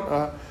weigh it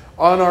on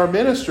our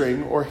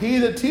ministering. Or he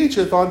that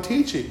teacheth on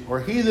teaching.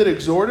 Or he that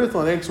exhorteth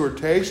on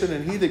exhortation.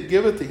 And he that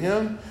giveth to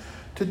him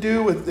to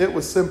do with it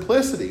with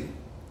simplicity.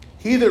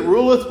 He that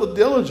ruleth with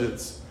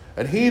diligence.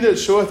 And he that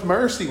showeth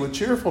mercy with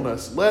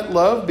cheerfulness. Let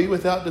love be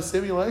without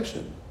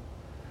dissimulation.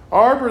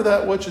 Arbor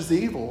that which is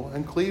evil,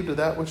 and cleave to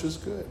that which is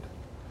good.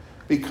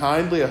 Be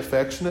kindly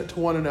affectionate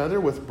to one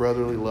another with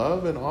brotherly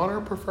love, and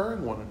honor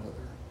preferring one another.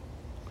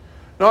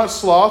 Not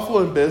slothful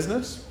in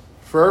business,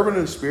 fervent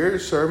in spirit,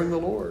 serving the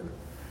Lord.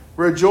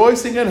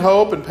 Rejoicing in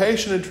hope, and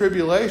patient in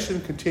tribulation,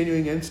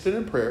 continuing instant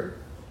in prayer.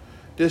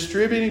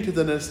 Distributing to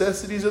the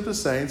necessities of the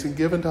saints, and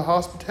given to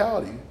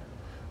hospitality.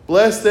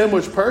 Bless them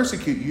which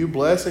persecute you,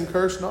 bless and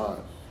curse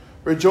not.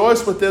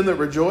 Rejoice with them that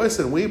rejoice,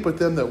 and weep with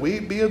them that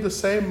weep. Be of the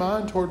same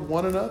mind toward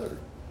one another.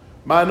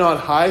 Mind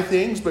not high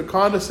things, but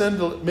condescend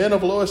to men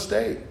of low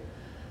estate.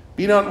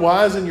 Be not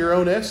wise in your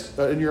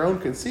own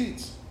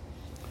conceits.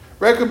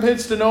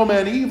 Recompense to no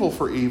man evil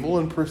for evil,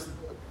 and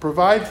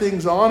provide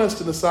things honest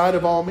in the sight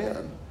of all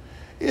men.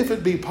 If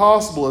it be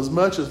possible, as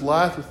much as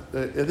lieth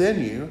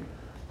within you,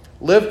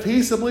 live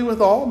peaceably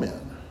with all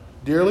men.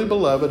 Dearly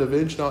beloved,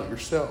 avenge not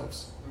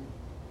yourselves,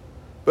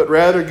 but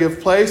rather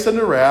give place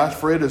unto wrath,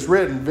 for it is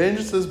written,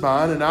 Vengeance is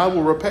mine, and I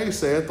will repay,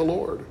 saith the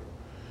Lord.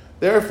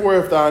 Therefore,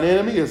 if thine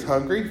enemy is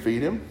hungry,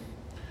 feed him.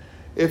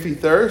 If he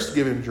thirst,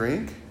 give him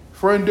drink.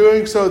 For in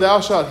doing so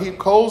thou shalt heap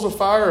coals of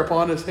fire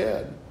upon his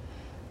head.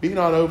 Be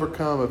not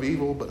overcome of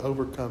evil, but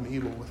overcome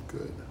evil with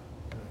good."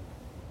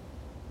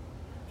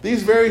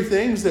 These very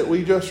things that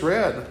we just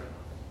read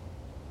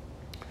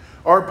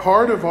are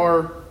part of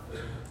our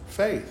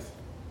faith.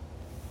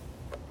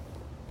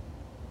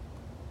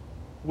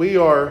 We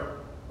are,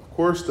 of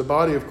course, the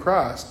body of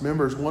Christ,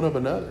 members one of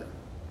another.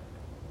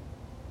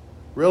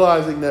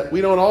 Realizing that we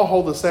don't all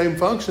hold the same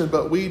function,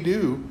 but we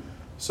do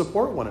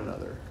support one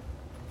another.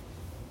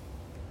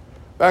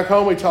 Back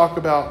home, we talk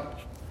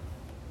about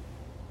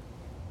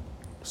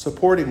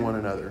supporting one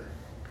another,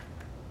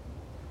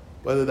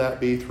 whether that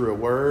be through a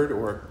word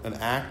or an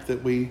act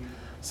that we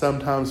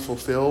sometimes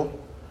fulfill,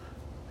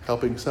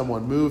 helping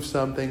someone move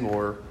something,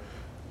 or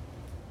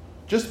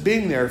just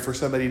being there for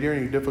somebody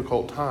during a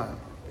difficult time,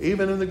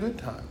 even in the good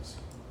times.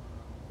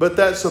 But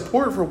that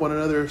support for one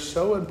another is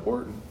so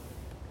important.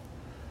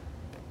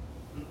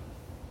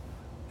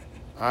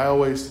 I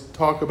always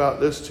talk about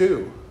this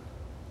too.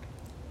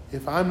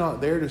 If I'm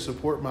not there to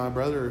support my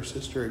brother or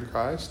sister in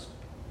Christ,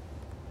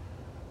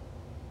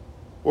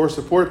 or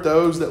support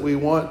those that we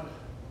want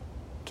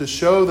to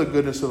show the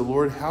goodness of the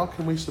Lord, how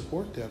can we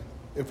support them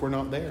if we're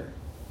not there?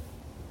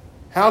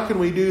 How can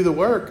we do the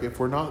work if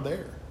we're not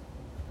there?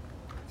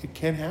 It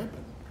can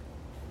happen.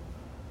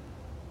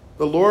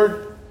 The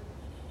Lord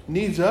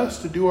needs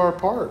us to do our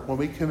part when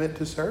we commit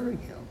to serving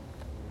Him.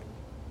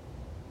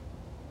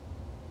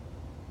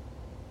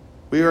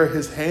 We are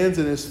His hands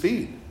and His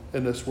feet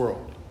in this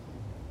world.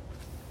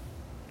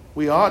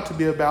 We ought to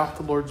be about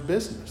the Lord's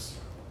business.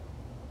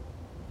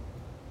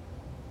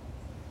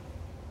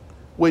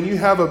 When you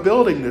have a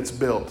building that's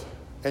built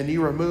and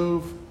you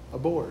remove a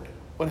board,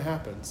 what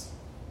happens?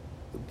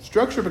 The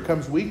structure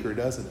becomes weaker,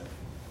 doesn't it?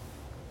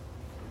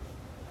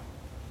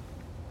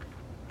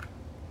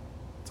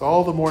 It's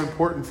all the more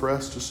important for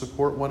us to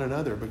support one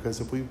another,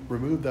 because if we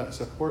remove that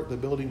support, the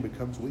building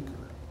becomes weaker.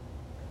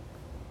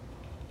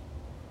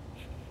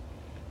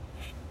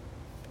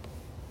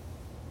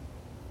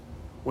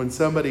 When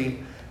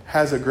somebody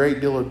has a great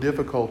deal of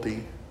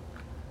difficulty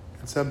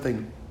and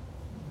something,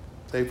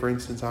 say for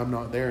instance, I'm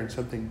not there and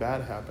something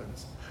bad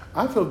happens,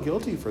 I feel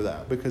guilty for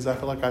that, because I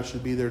feel like I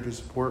should be there to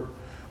support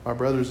my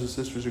brothers and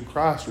sisters in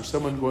Christ, or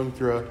someone going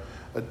through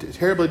a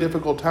terribly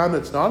difficult time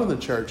that's not in the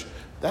church.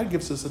 That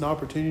gives us an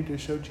opportunity to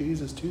show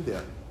Jesus to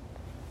them.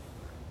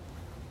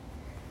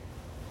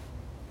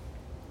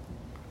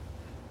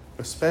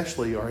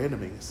 Especially our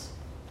enemies,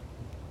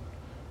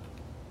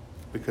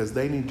 because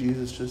they need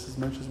Jesus just as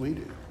much as we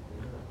do.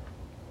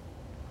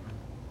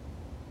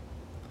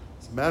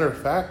 As a matter of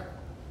fact,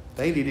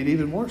 they need it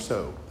even more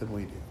so than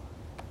we do.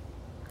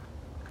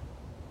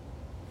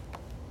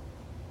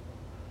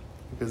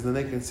 Because then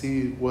they can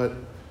see what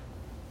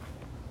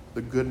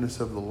the goodness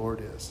of the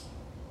Lord is.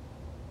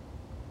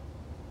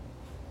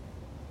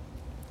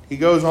 He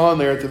goes on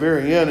there at the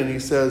very end and he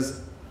says,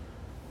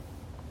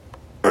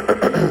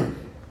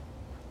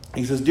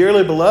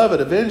 Dearly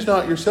beloved, avenge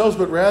not yourselves,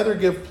 but rather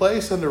give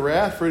place unto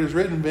wrath, for it is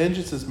written,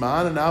 Vengeance is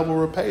mine, and I will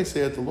repay,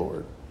 saith the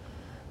Lord.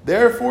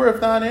 Therefore, if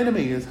thine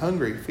enemy is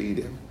hungry, feed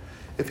him.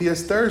 If he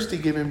is thirsty,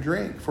 give him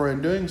drink, for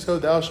in doing so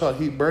thou shalt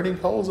heap burning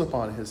coals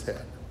upon his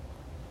head.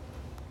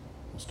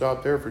 We'll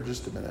stop there for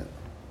just a minute.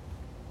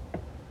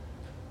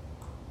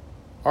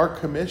 Our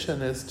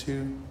commission is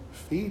to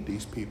feed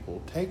these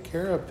people, take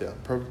care of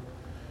them,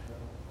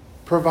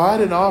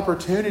 provide an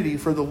opportunity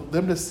for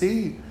them to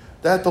see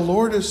that the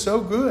Lord is so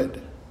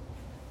good,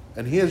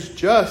 and He is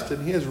just,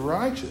 and He is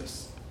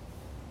righteous,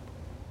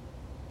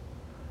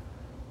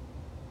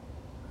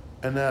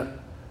 and that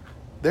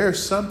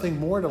there's something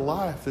more to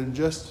life than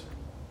just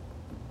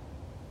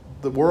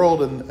the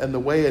world and the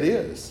way it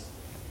is.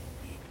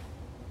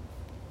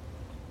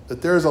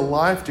 That there's a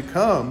life to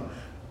come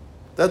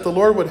that the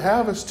Lord would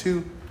have us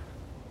to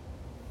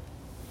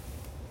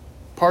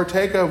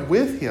partake of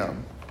with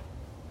Him.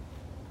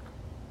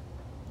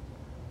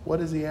 What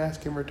does He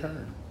ask in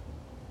return?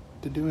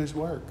 To do His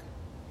work.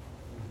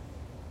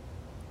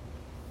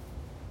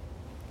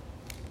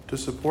 To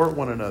support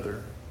one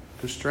another.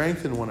 To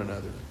strengthen one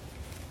another.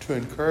 To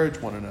encourage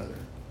one another.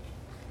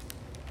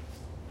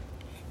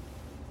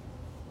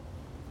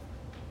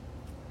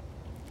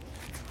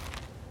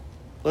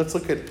 Let's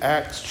look at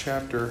Acts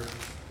chapter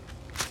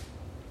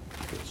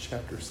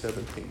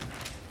 17.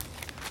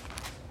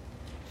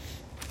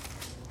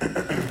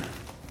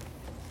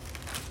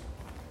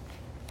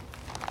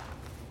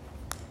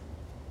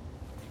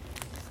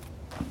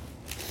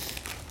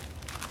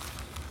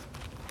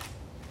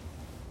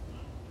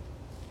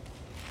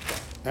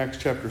 Acts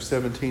chapter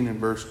 17 and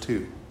verse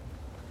 2.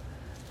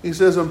 He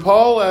says, And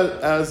Paul,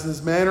 as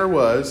his manner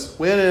was,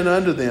 went in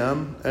unto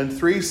them, and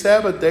 3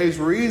 Sabbath days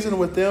reasoned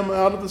with them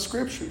out of the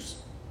Scriptures,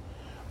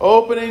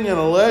 opening and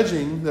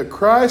alleging that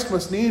Christ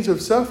must needs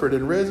have suffered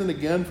and risen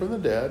again from the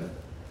dead,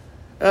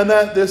 and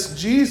that this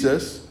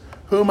Jesus,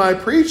 whom I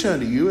preach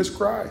unto you, is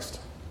Christ.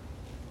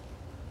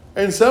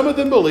 And some of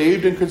them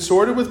believed and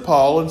consorted with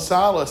Paul and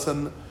Silas,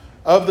 and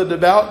of the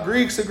devout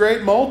Greeks a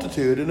great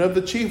multitude, and of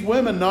the chief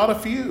women not a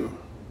few.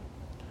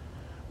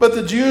 But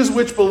the Jews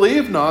which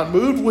believed not,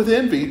 moved with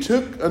envy,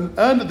 took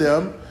unto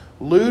them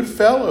lewd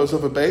fellows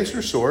of a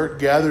baser sort,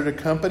 gathered a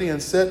company,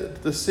 and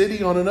set the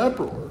city on an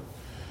uproar,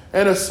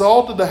 and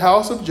assaulted the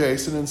house of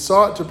Jason, and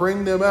sought to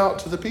bring them out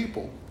to the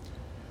people.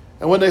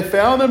 And when they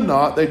found them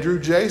not, they drew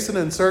Jason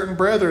and certain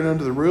brethren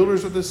unto the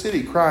rulers of the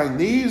city, crying,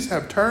 These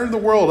have turned the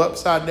world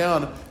upside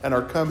down, and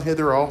are come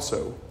hither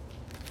also.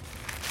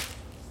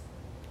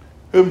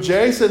 Whom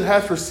Jason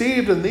hath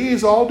received, and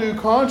these all do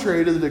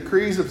contrary to the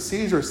decrees of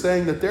Caesar,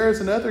 saying that there is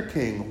another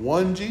king,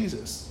 one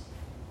Jesus.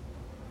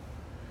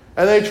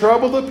 And they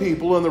troubled the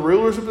people and the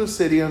rulers of the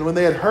city, and when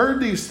they had heard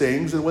these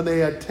things, and when they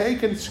had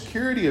taken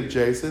security of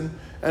Jason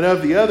and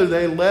of the other,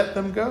 they let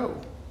them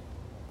go.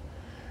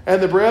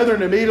 And the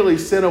brethren immediately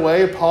sent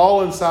away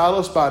Paul and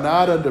Silas by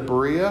night unto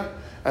Berea,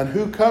 and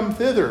who come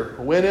thither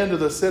went into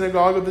the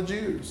synagogue of the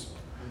Jews.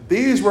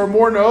 These were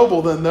more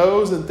noble than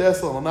those in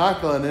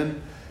Thessalonica,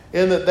 and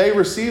in that they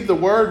received the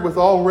word with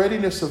all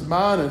readiness of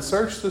mind and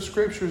searched the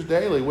Scriptures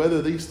daily,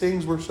 whether these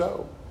things were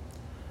so.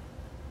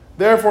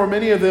 Therefore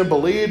many of them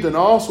believed, and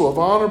also of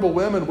honorable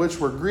women which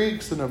were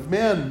Greeks, and of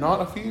men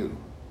not a few.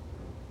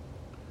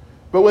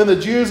 But when the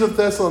Jews of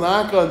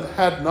Thessalonica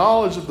had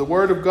knowledge of the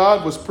word of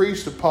God was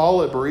preached of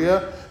Paul at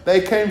Berea,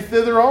 they came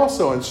thither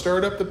also and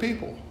stirred up the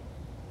people.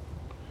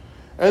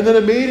 And then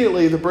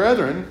immediately the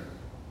brethren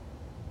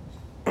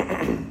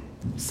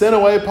sent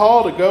away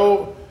Paul to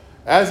go,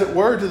 as it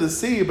were, to the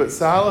sea, but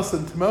Silas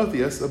and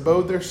Timotheus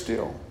abode there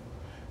still.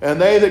 And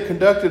they that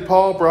conducted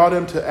Paul brought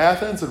him to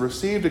Athens, and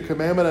received a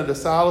commandment unto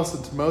Silas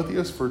and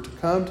Timotheus for to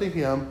come to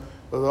him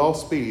with all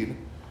speed.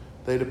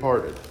 They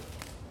departed.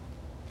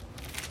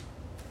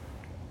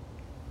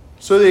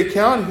 So the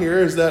account here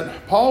is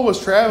that Paul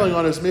was traveling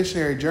on his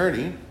missionary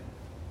journey,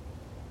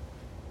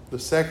 the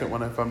second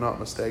one if I'm not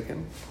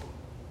mistaken,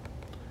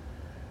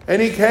 and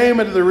he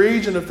came into the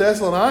region of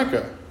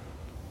Thessalonica.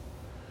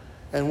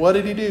 And what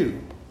did he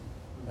do?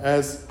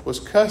 As was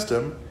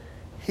custom,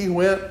 he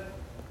went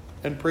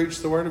and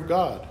preached the word of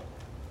God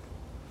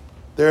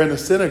there in the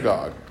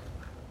synagogue.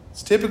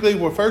 It's typically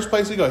the first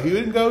place he go. He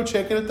didn't go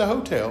check in at the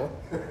hotel.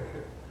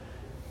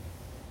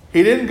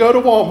 He didn't go to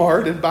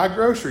Walmart and buy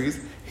groceries.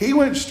 He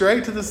went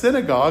straight to the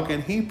synagogue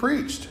and he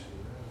preached.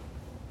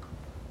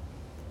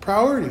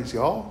 Priorities,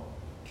 y'all.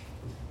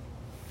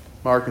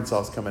 My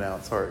Arkansas is coming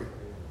out, sorry.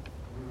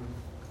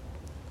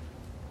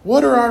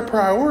 What are our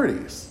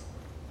priorities?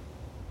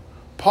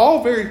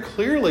 Paul very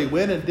clearly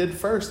went and did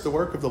first the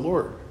work of the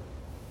Lord.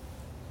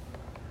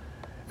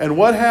 And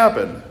what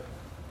happened?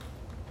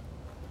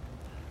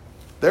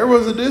 There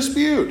was a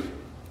dispute.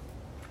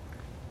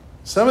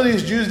 Some of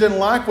these Jews didn't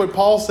like what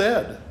Paul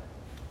said.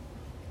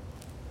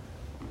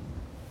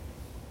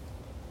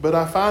 But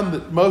I find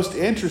that most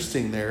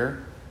interesting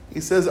there,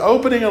 he says,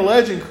 opening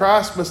alleging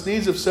Christ must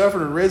needs have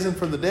suffered and risen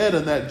from the dead,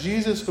 and that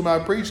Jesus whom I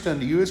preached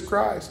unto you is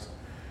Christ.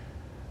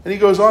 And he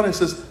goes on and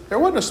says, there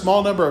wasn't a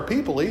small number of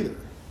people either.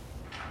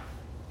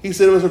 He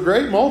said it was a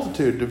great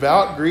multitude,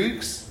 devout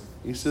Greeks.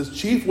 He says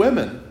chief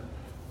women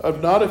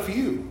of not a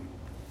few.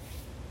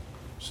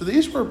 So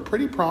these were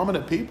pretty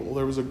prominent people.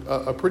 There was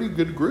a pretty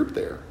good group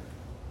there.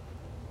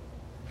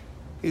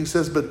 He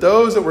says, but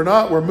those that were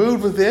not were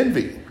moved with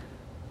envy.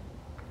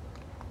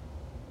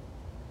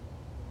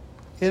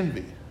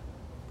 Envy.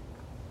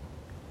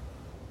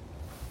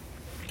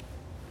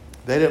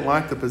 They didn't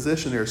like the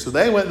position there. So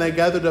they went and they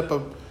gathered up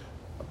a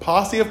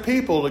posse of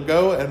people to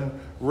go and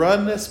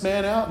run this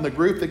man out and the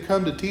group that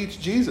come to teach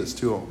Jesus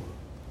to him.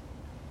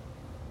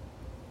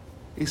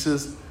 He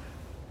says,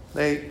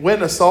 they went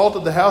and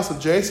assaulted the house of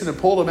Jason and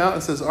pulled him out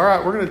and says, all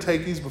right, we're going to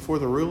take these before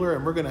the ruler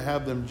and we're going to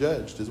have them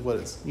judged, is what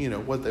it's,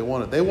 what they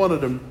wanted. They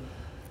wanted them,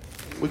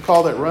 we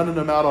call that running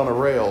them out on a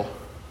rail.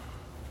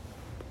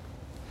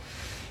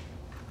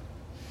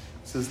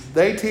 It says,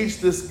 they teach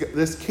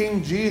this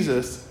King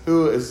Jesus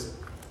who is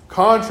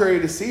contrary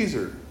to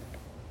Caesar.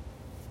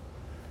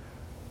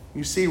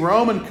 You see,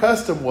 Roman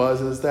custom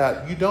is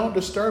that you don't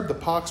disturb the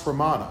Pax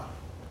Romana.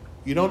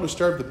 You don't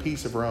disturb the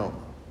peace of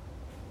Rome.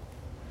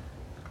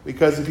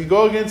 Because if you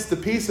go against the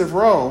peace of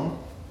Rome,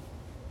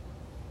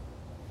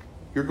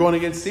 you're going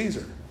against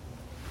Caesar.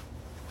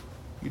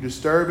 You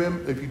disturb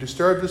him. If you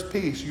disturb this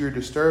peace, you're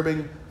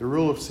disturbing the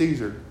rule of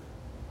Caesar.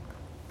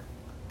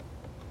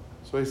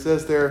 So he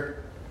says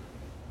there,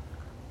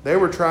 they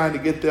were trying to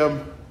get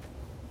them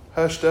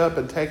hushed up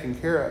and taken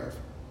care of.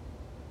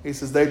 He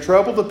says, they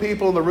troubled the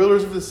people and the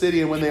rulers of the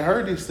city, and when they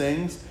heard these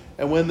things,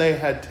 and when they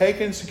had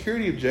taken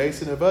security of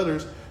Jason and of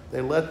others,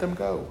 they let them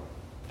go.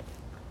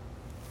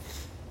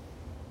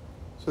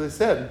 So they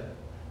said,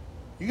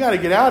 you got to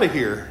get out of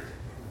here.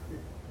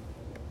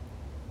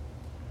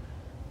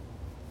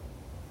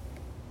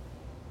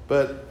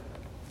 But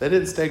they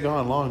didn't stay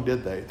gone long,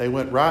 did they? They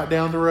went right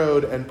down the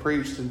road and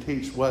preached and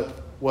teach what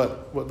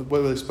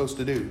were they supposed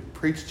to do?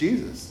 Preach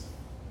Jesus.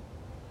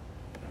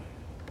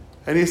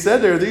 And he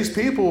said there, these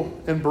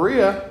people in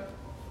Berea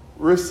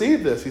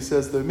received this. He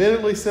says, they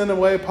immediately sent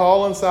away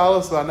Paul and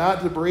Silas by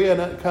night to Berea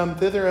and come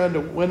thither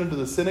and went into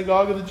the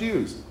synagogue of the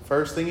Jews.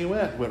 First thing he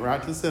went right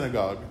to the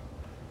synagogue.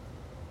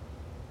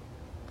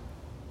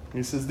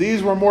 He says,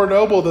 these were more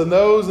noble than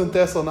those in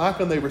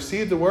Thessalonica, and they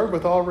received the word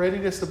with all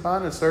readiness of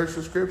mind and searched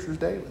the Scriptures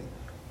daily.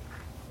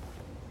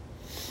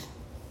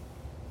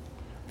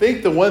 I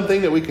think the one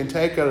thing that we can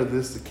take out of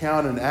this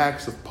account in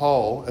Acts of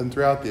Paul and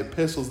throughout the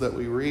epistles that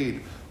we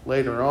read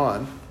later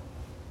on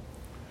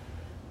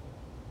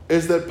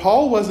is that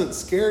Paul wasn't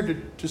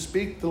scared to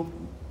speak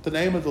the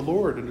name of the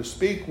Lord and to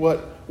speak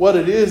what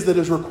it is that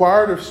is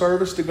required of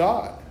service to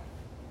God.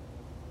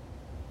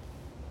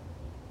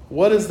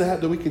 What is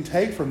that we can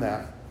take from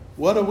that?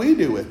 What do we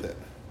do with it?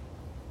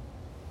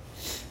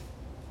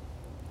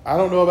 I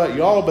don't know about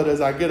y'all, but as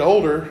I get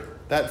older,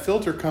 that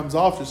filter comes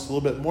off just a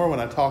little bit more when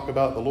I talk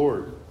about the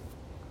Lord.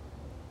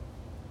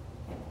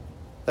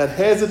 That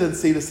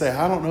hesitancy to say,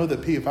 I don't know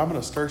that if I'm going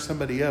to stir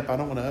somebody up, I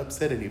don't want to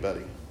upset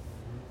anybody.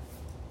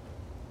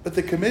 But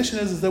the commission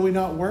is that we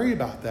not worry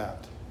about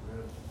that.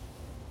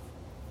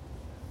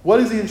 What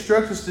does he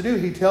instruct us to do?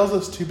 He tells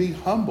us to be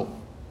humble,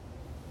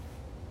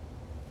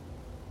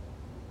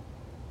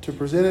 to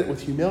present it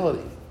with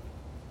humility.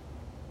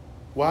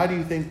 Why do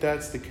you think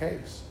that's the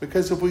case?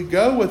 Because if we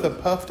go with a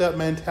puffed up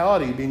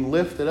mentality, being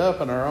lifted up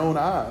in our own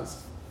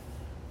eyes,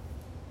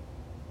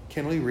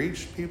 can we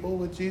reach people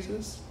with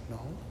Jesus? No.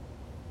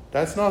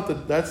 That's not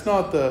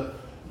the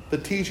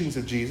teachings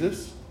of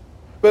Jesus.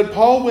 But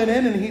Paul went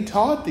in and he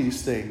taught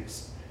these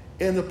things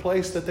in the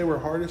place that they were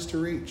hardest to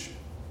reach.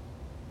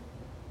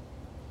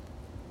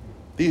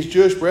 These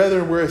Jewish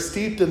brethren were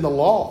steeped in the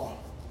law.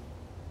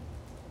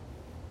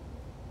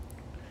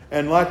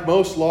 And like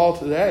most law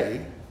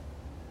today,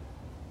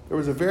 there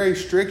was a very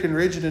strict and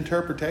rigid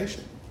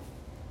interpretation.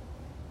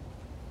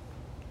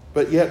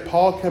 But yet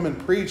Paul came and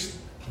preached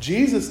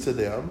Jesus to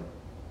them,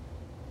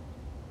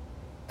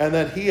 and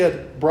that he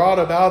had brought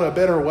about a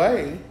better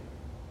way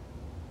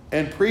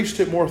and preached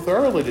it more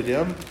thoroughly to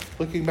them.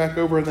 Looking back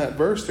over in that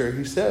verse there,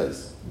 he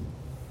says,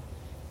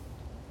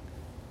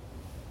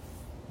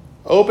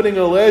 opening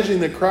and alleging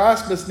that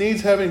Christ must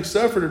needs, having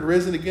suffered and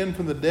risen again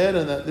from the dead,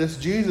 and that this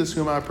Jesus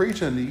whom I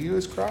preach unto you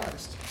is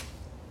Christ.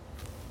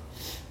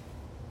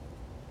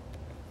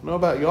 I don't know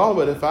about y'all,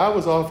 but if I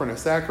was offering a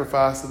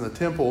sacrifice in the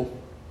temple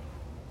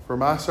for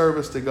my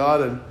service to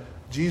God, and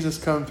Jesus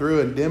come through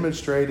and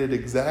demonstrated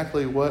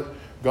exactly what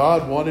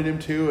God wanted him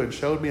to and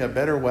showed me a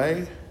better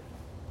way,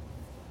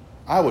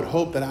 I would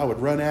hope that I would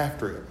run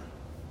after him.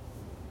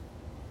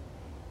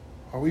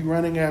 Are we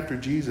running after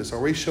Jesus? Are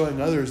we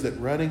showing others that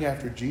running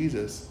after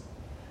Jesus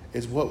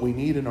is what we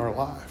need in our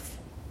life?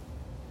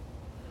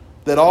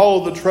 That all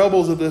of the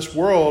troubles of this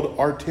world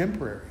are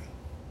temporary.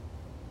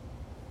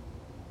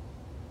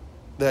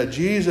 That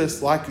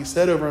Jesus, like he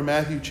said over in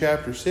Matthew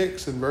chapter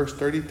 6 and verse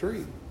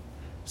 33,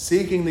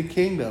 seeking the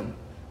kingdom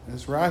and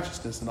his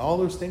righteousness, and all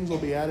those things will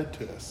be added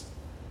to us.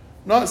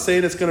 I'm not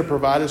saying it's going to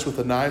provide us with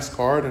a nice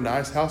car and a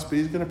nice house, but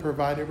he's going to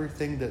provide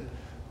everything that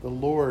the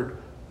Lord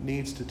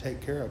needs to take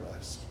care of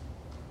us.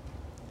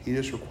 He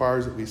just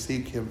requires that we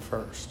seek him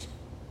first.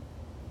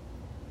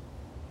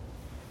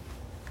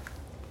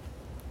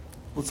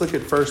 Let's look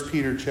at 1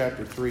 Peter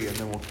chapter 3, and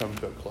then we'll come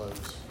to a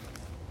close.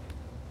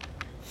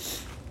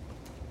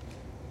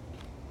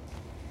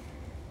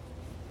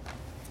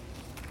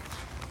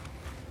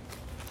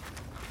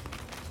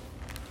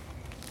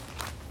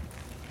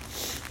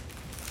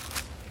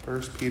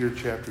 First Peter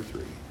chapter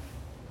 3.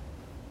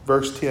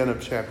 Verse 10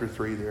 of chapter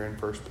 3 there in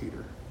 1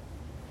 Peter.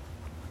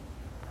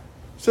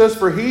 It says,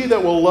 for he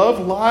that will love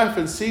life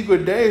and see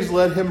good days,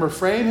 let him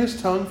refrain his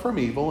tongue from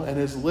evil and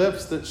his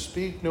lips that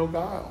speak no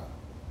guile.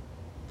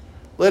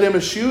 Let him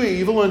eschew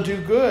evil and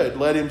do good.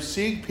 Let him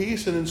seek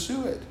peace and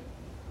ensue it.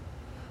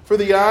 For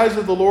the eyes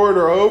of the Lord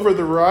are over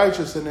the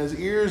righteous, and his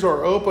ears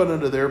are open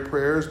unto their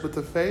prayers, but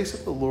the face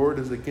of the Lord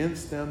is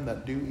against them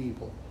that do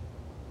evil.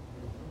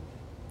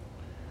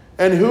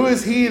 And who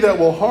is he that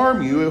will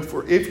harm you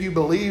if you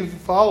believe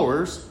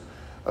followers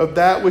of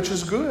that which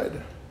is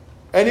good?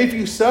 And if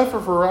you suffer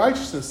for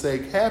righteousness'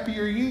 sake, happy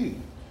are ye.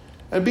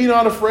 And be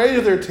not afraid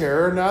of their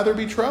terror, neither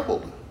be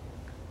troubled.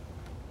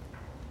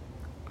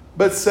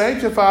 But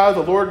sanctify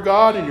the Lord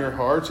God in your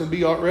hearts, and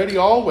be ready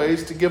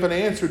always to give an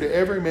answer to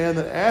every man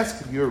that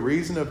asketh you a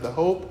reason of the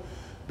hope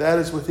that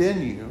is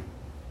within you,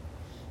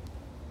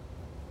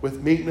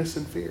 with meekness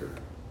and fear.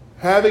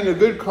 Having a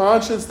good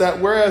conscience,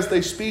 that whereas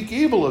they speak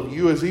evil of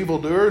you as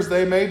evildoers,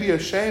 they may be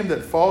ashamed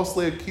that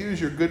falsely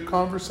accuse your good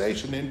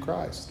conversation in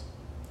Christ.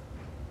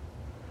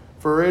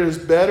 For it is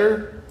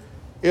better,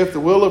 if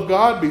the will of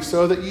God be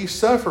so, that ye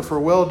suffer for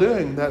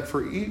well-doing than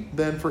for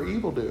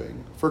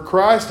evil-doing. For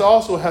Christ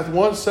also hath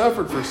once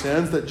suffered for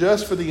sins, that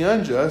just for the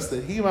unjust,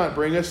 that he might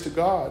bring us to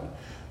God,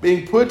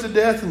 being put to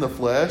death in the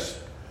flesh,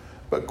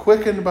 but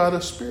quickened by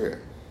the Spirit.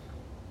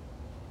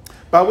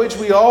 By which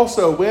we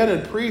also went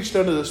and preached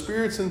unto the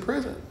spirits in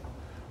prison,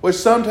 which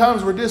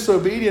sometimes were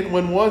disobedient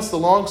when once the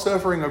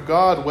long-suffering of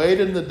God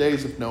waited in the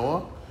days of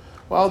Noah,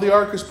 while the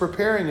ark is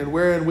preparing, and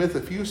wherein with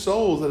a few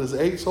souls, that is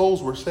 8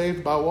 souls, were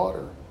saved by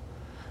water.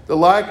 The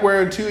like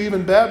whereunto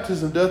even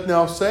baptism doth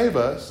now save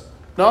us,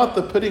 not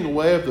the putting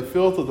away of the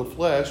filth of the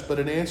flesh, but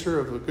an answer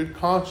of a good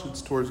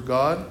conscience towards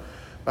God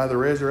by the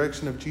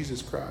resurrection of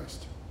Jesus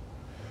Christ,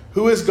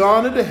 who is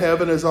gone into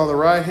heaven, is on the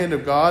right hand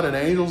of God, and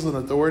angels and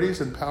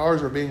authorities and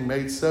powers are being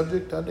made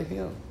subject unto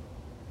him.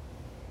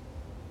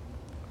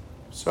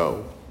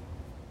 So,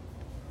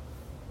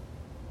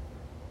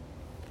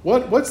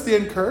 what's the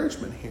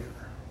encouragement here?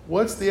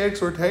 What's the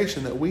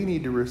exhortation that we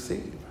need to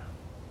receive?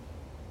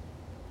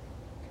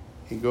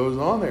 He goes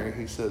on there,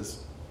 he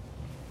says,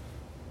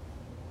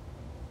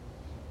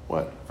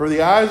 what? For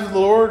the eyes of the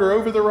Lord are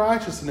over the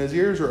righteous, and his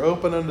ears are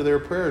open unto their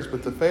prayers,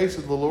 but the face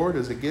of the Lord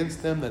is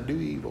against them that do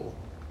evil.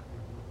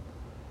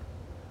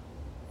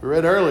 We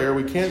read earlier,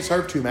 we can't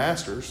serve 2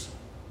 masters.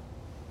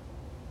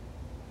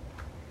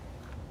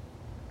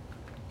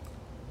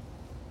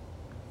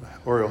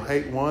 Or you'll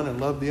hate one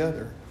and love the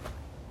other.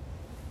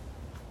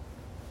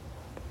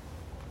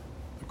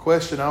 The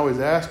question I always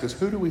ask is,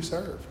 who do we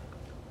serve?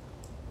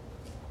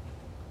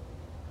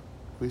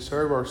 Do we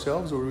serve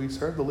ourselves, or do we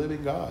serve the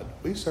living God?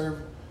 We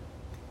serve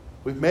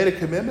We've made a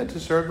commitment to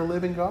serve the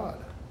living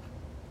God,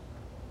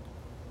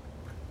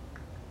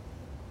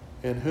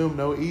 in whom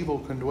no evil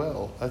can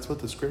dwell. That's what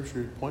the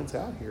Scripture points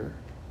out here.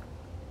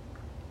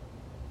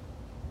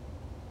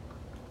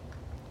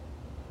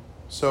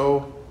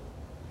 So,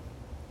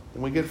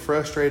 when we get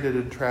frustrated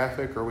in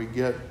traffic, or we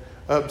get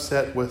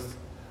upset with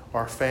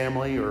our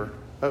family, or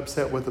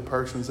upset with the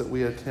persons that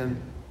we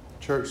attend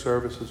church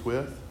services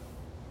with,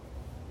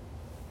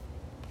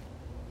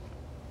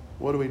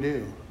 what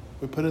do?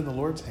 We put it in the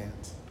Lord's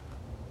hands.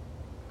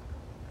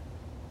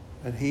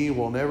 And He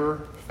will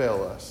never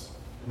fail us,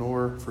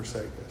 nor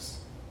forsake us.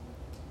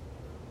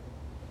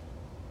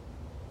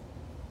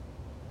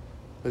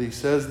 But He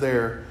says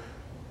there,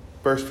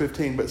 verse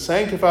 15, "But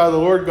sanctify the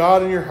Lord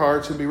God in your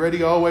hearts, and be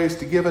ready always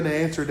to give an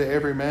answer to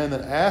every man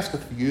that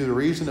asketh you the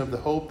reason of the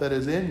hope that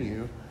is in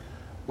you,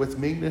 with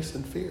meekness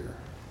and fear."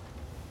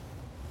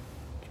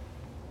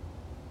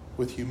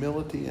 With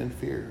humility and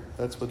fear.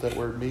 That's what that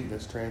word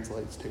meekness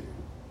translates to.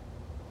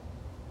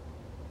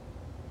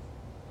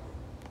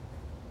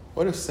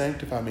 What does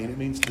sanctify mean? It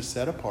means to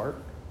set apart.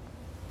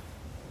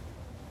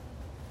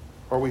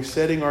 Are we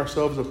setting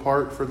ourselves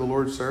apart for the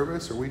Lord's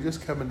service? Or are we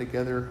just coming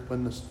together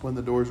when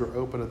the doors are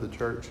open of the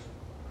church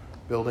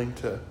building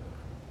to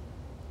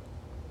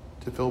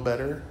feel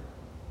better?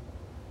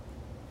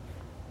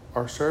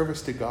 Our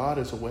service to God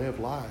is a way of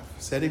life.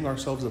 Setting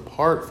ourselves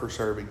apart for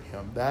serving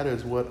Him. That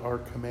is what our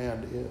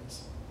command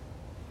is.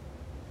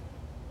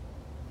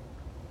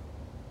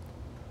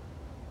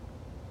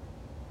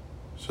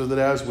 So that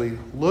as we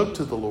look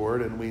to the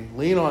Lord and we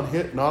lean on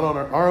Him, not on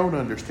our own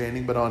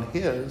understanding, but on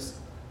His,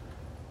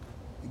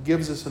 it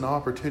gives us an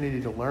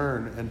opportunity to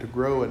learn and to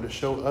grow and to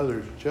show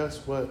others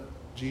just what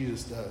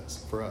Jesus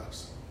does for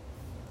us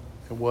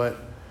and what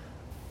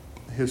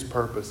His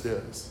purpose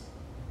is.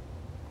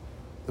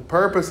 The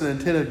purpose and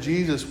intent of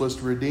Jesus was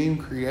to redeem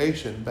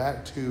creation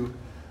back to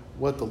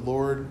what the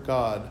Lord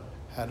God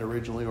had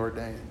originally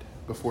ordained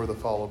before the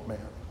fall of man.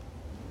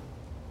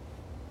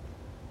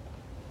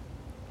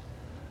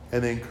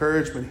 And the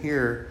encouragement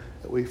here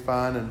that we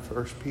find in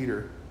 1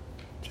 Peter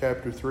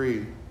chapter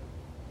 3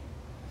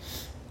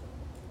 is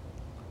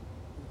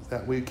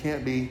that we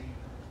can't be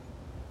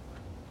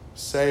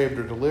saved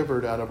or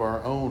delivered out of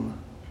our own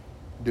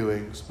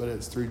doings, but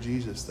it's through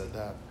Jesus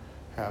that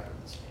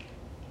happens.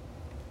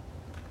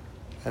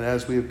 And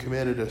as we have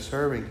committed to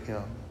serving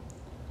Him,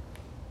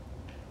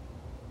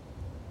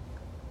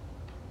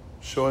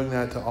 showing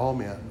that to all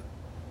men.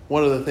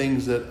 One of the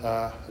things that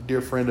a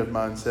dear friend of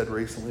mine said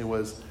recently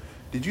was,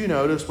 did you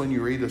notice when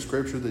you read the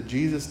Scripture that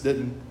Jesus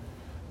didn't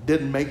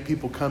make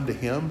people come to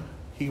Him?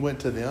 He went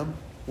to them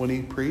when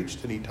He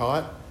preached and He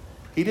taught.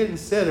 He didn't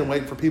sit and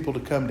wait for people to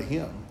come to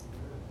Him.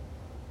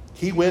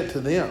 He went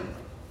to them.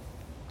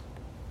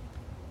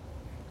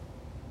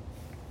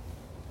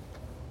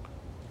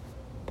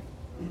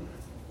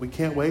 We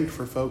can't wait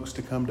for folks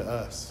to come to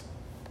us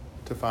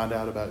to find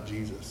out about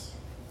Jesus.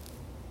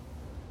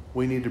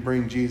 We need to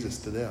bring Jesus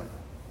to them.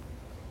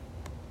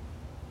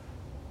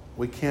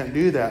 We can't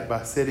do that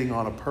by sitting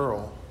on a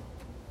pearl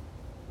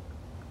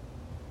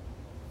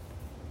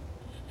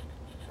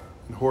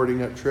and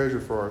hoarding up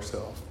treasure for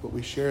ourselves, but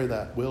we share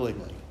that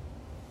willingly.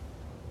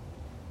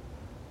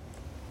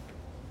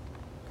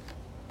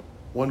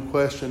 One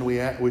question we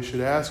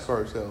should ask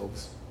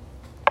ourselves,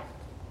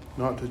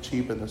 not to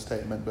cheapen the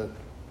statement, but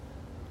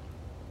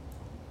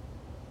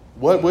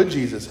what would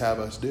Jesus have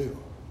us do?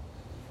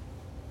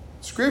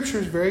 Scripture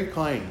is very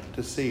plain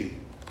to see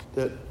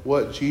that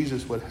what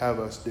Jesus would have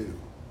us do.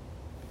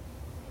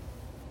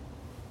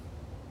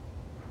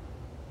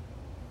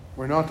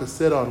 We're not to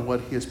sit on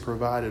what He has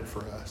provided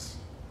for us,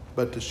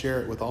 but to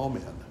share it with all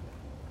men.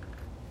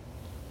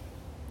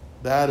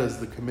 That is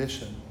the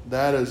commission.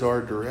 That is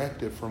our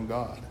directive from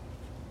God.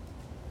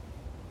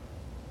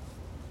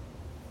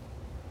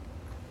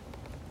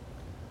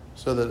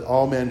 So that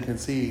all men can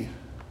see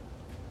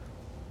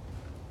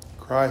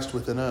Christ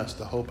within us,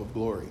 the hope of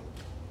glory.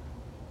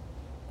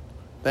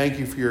 Thank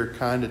you for your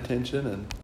kind attention, and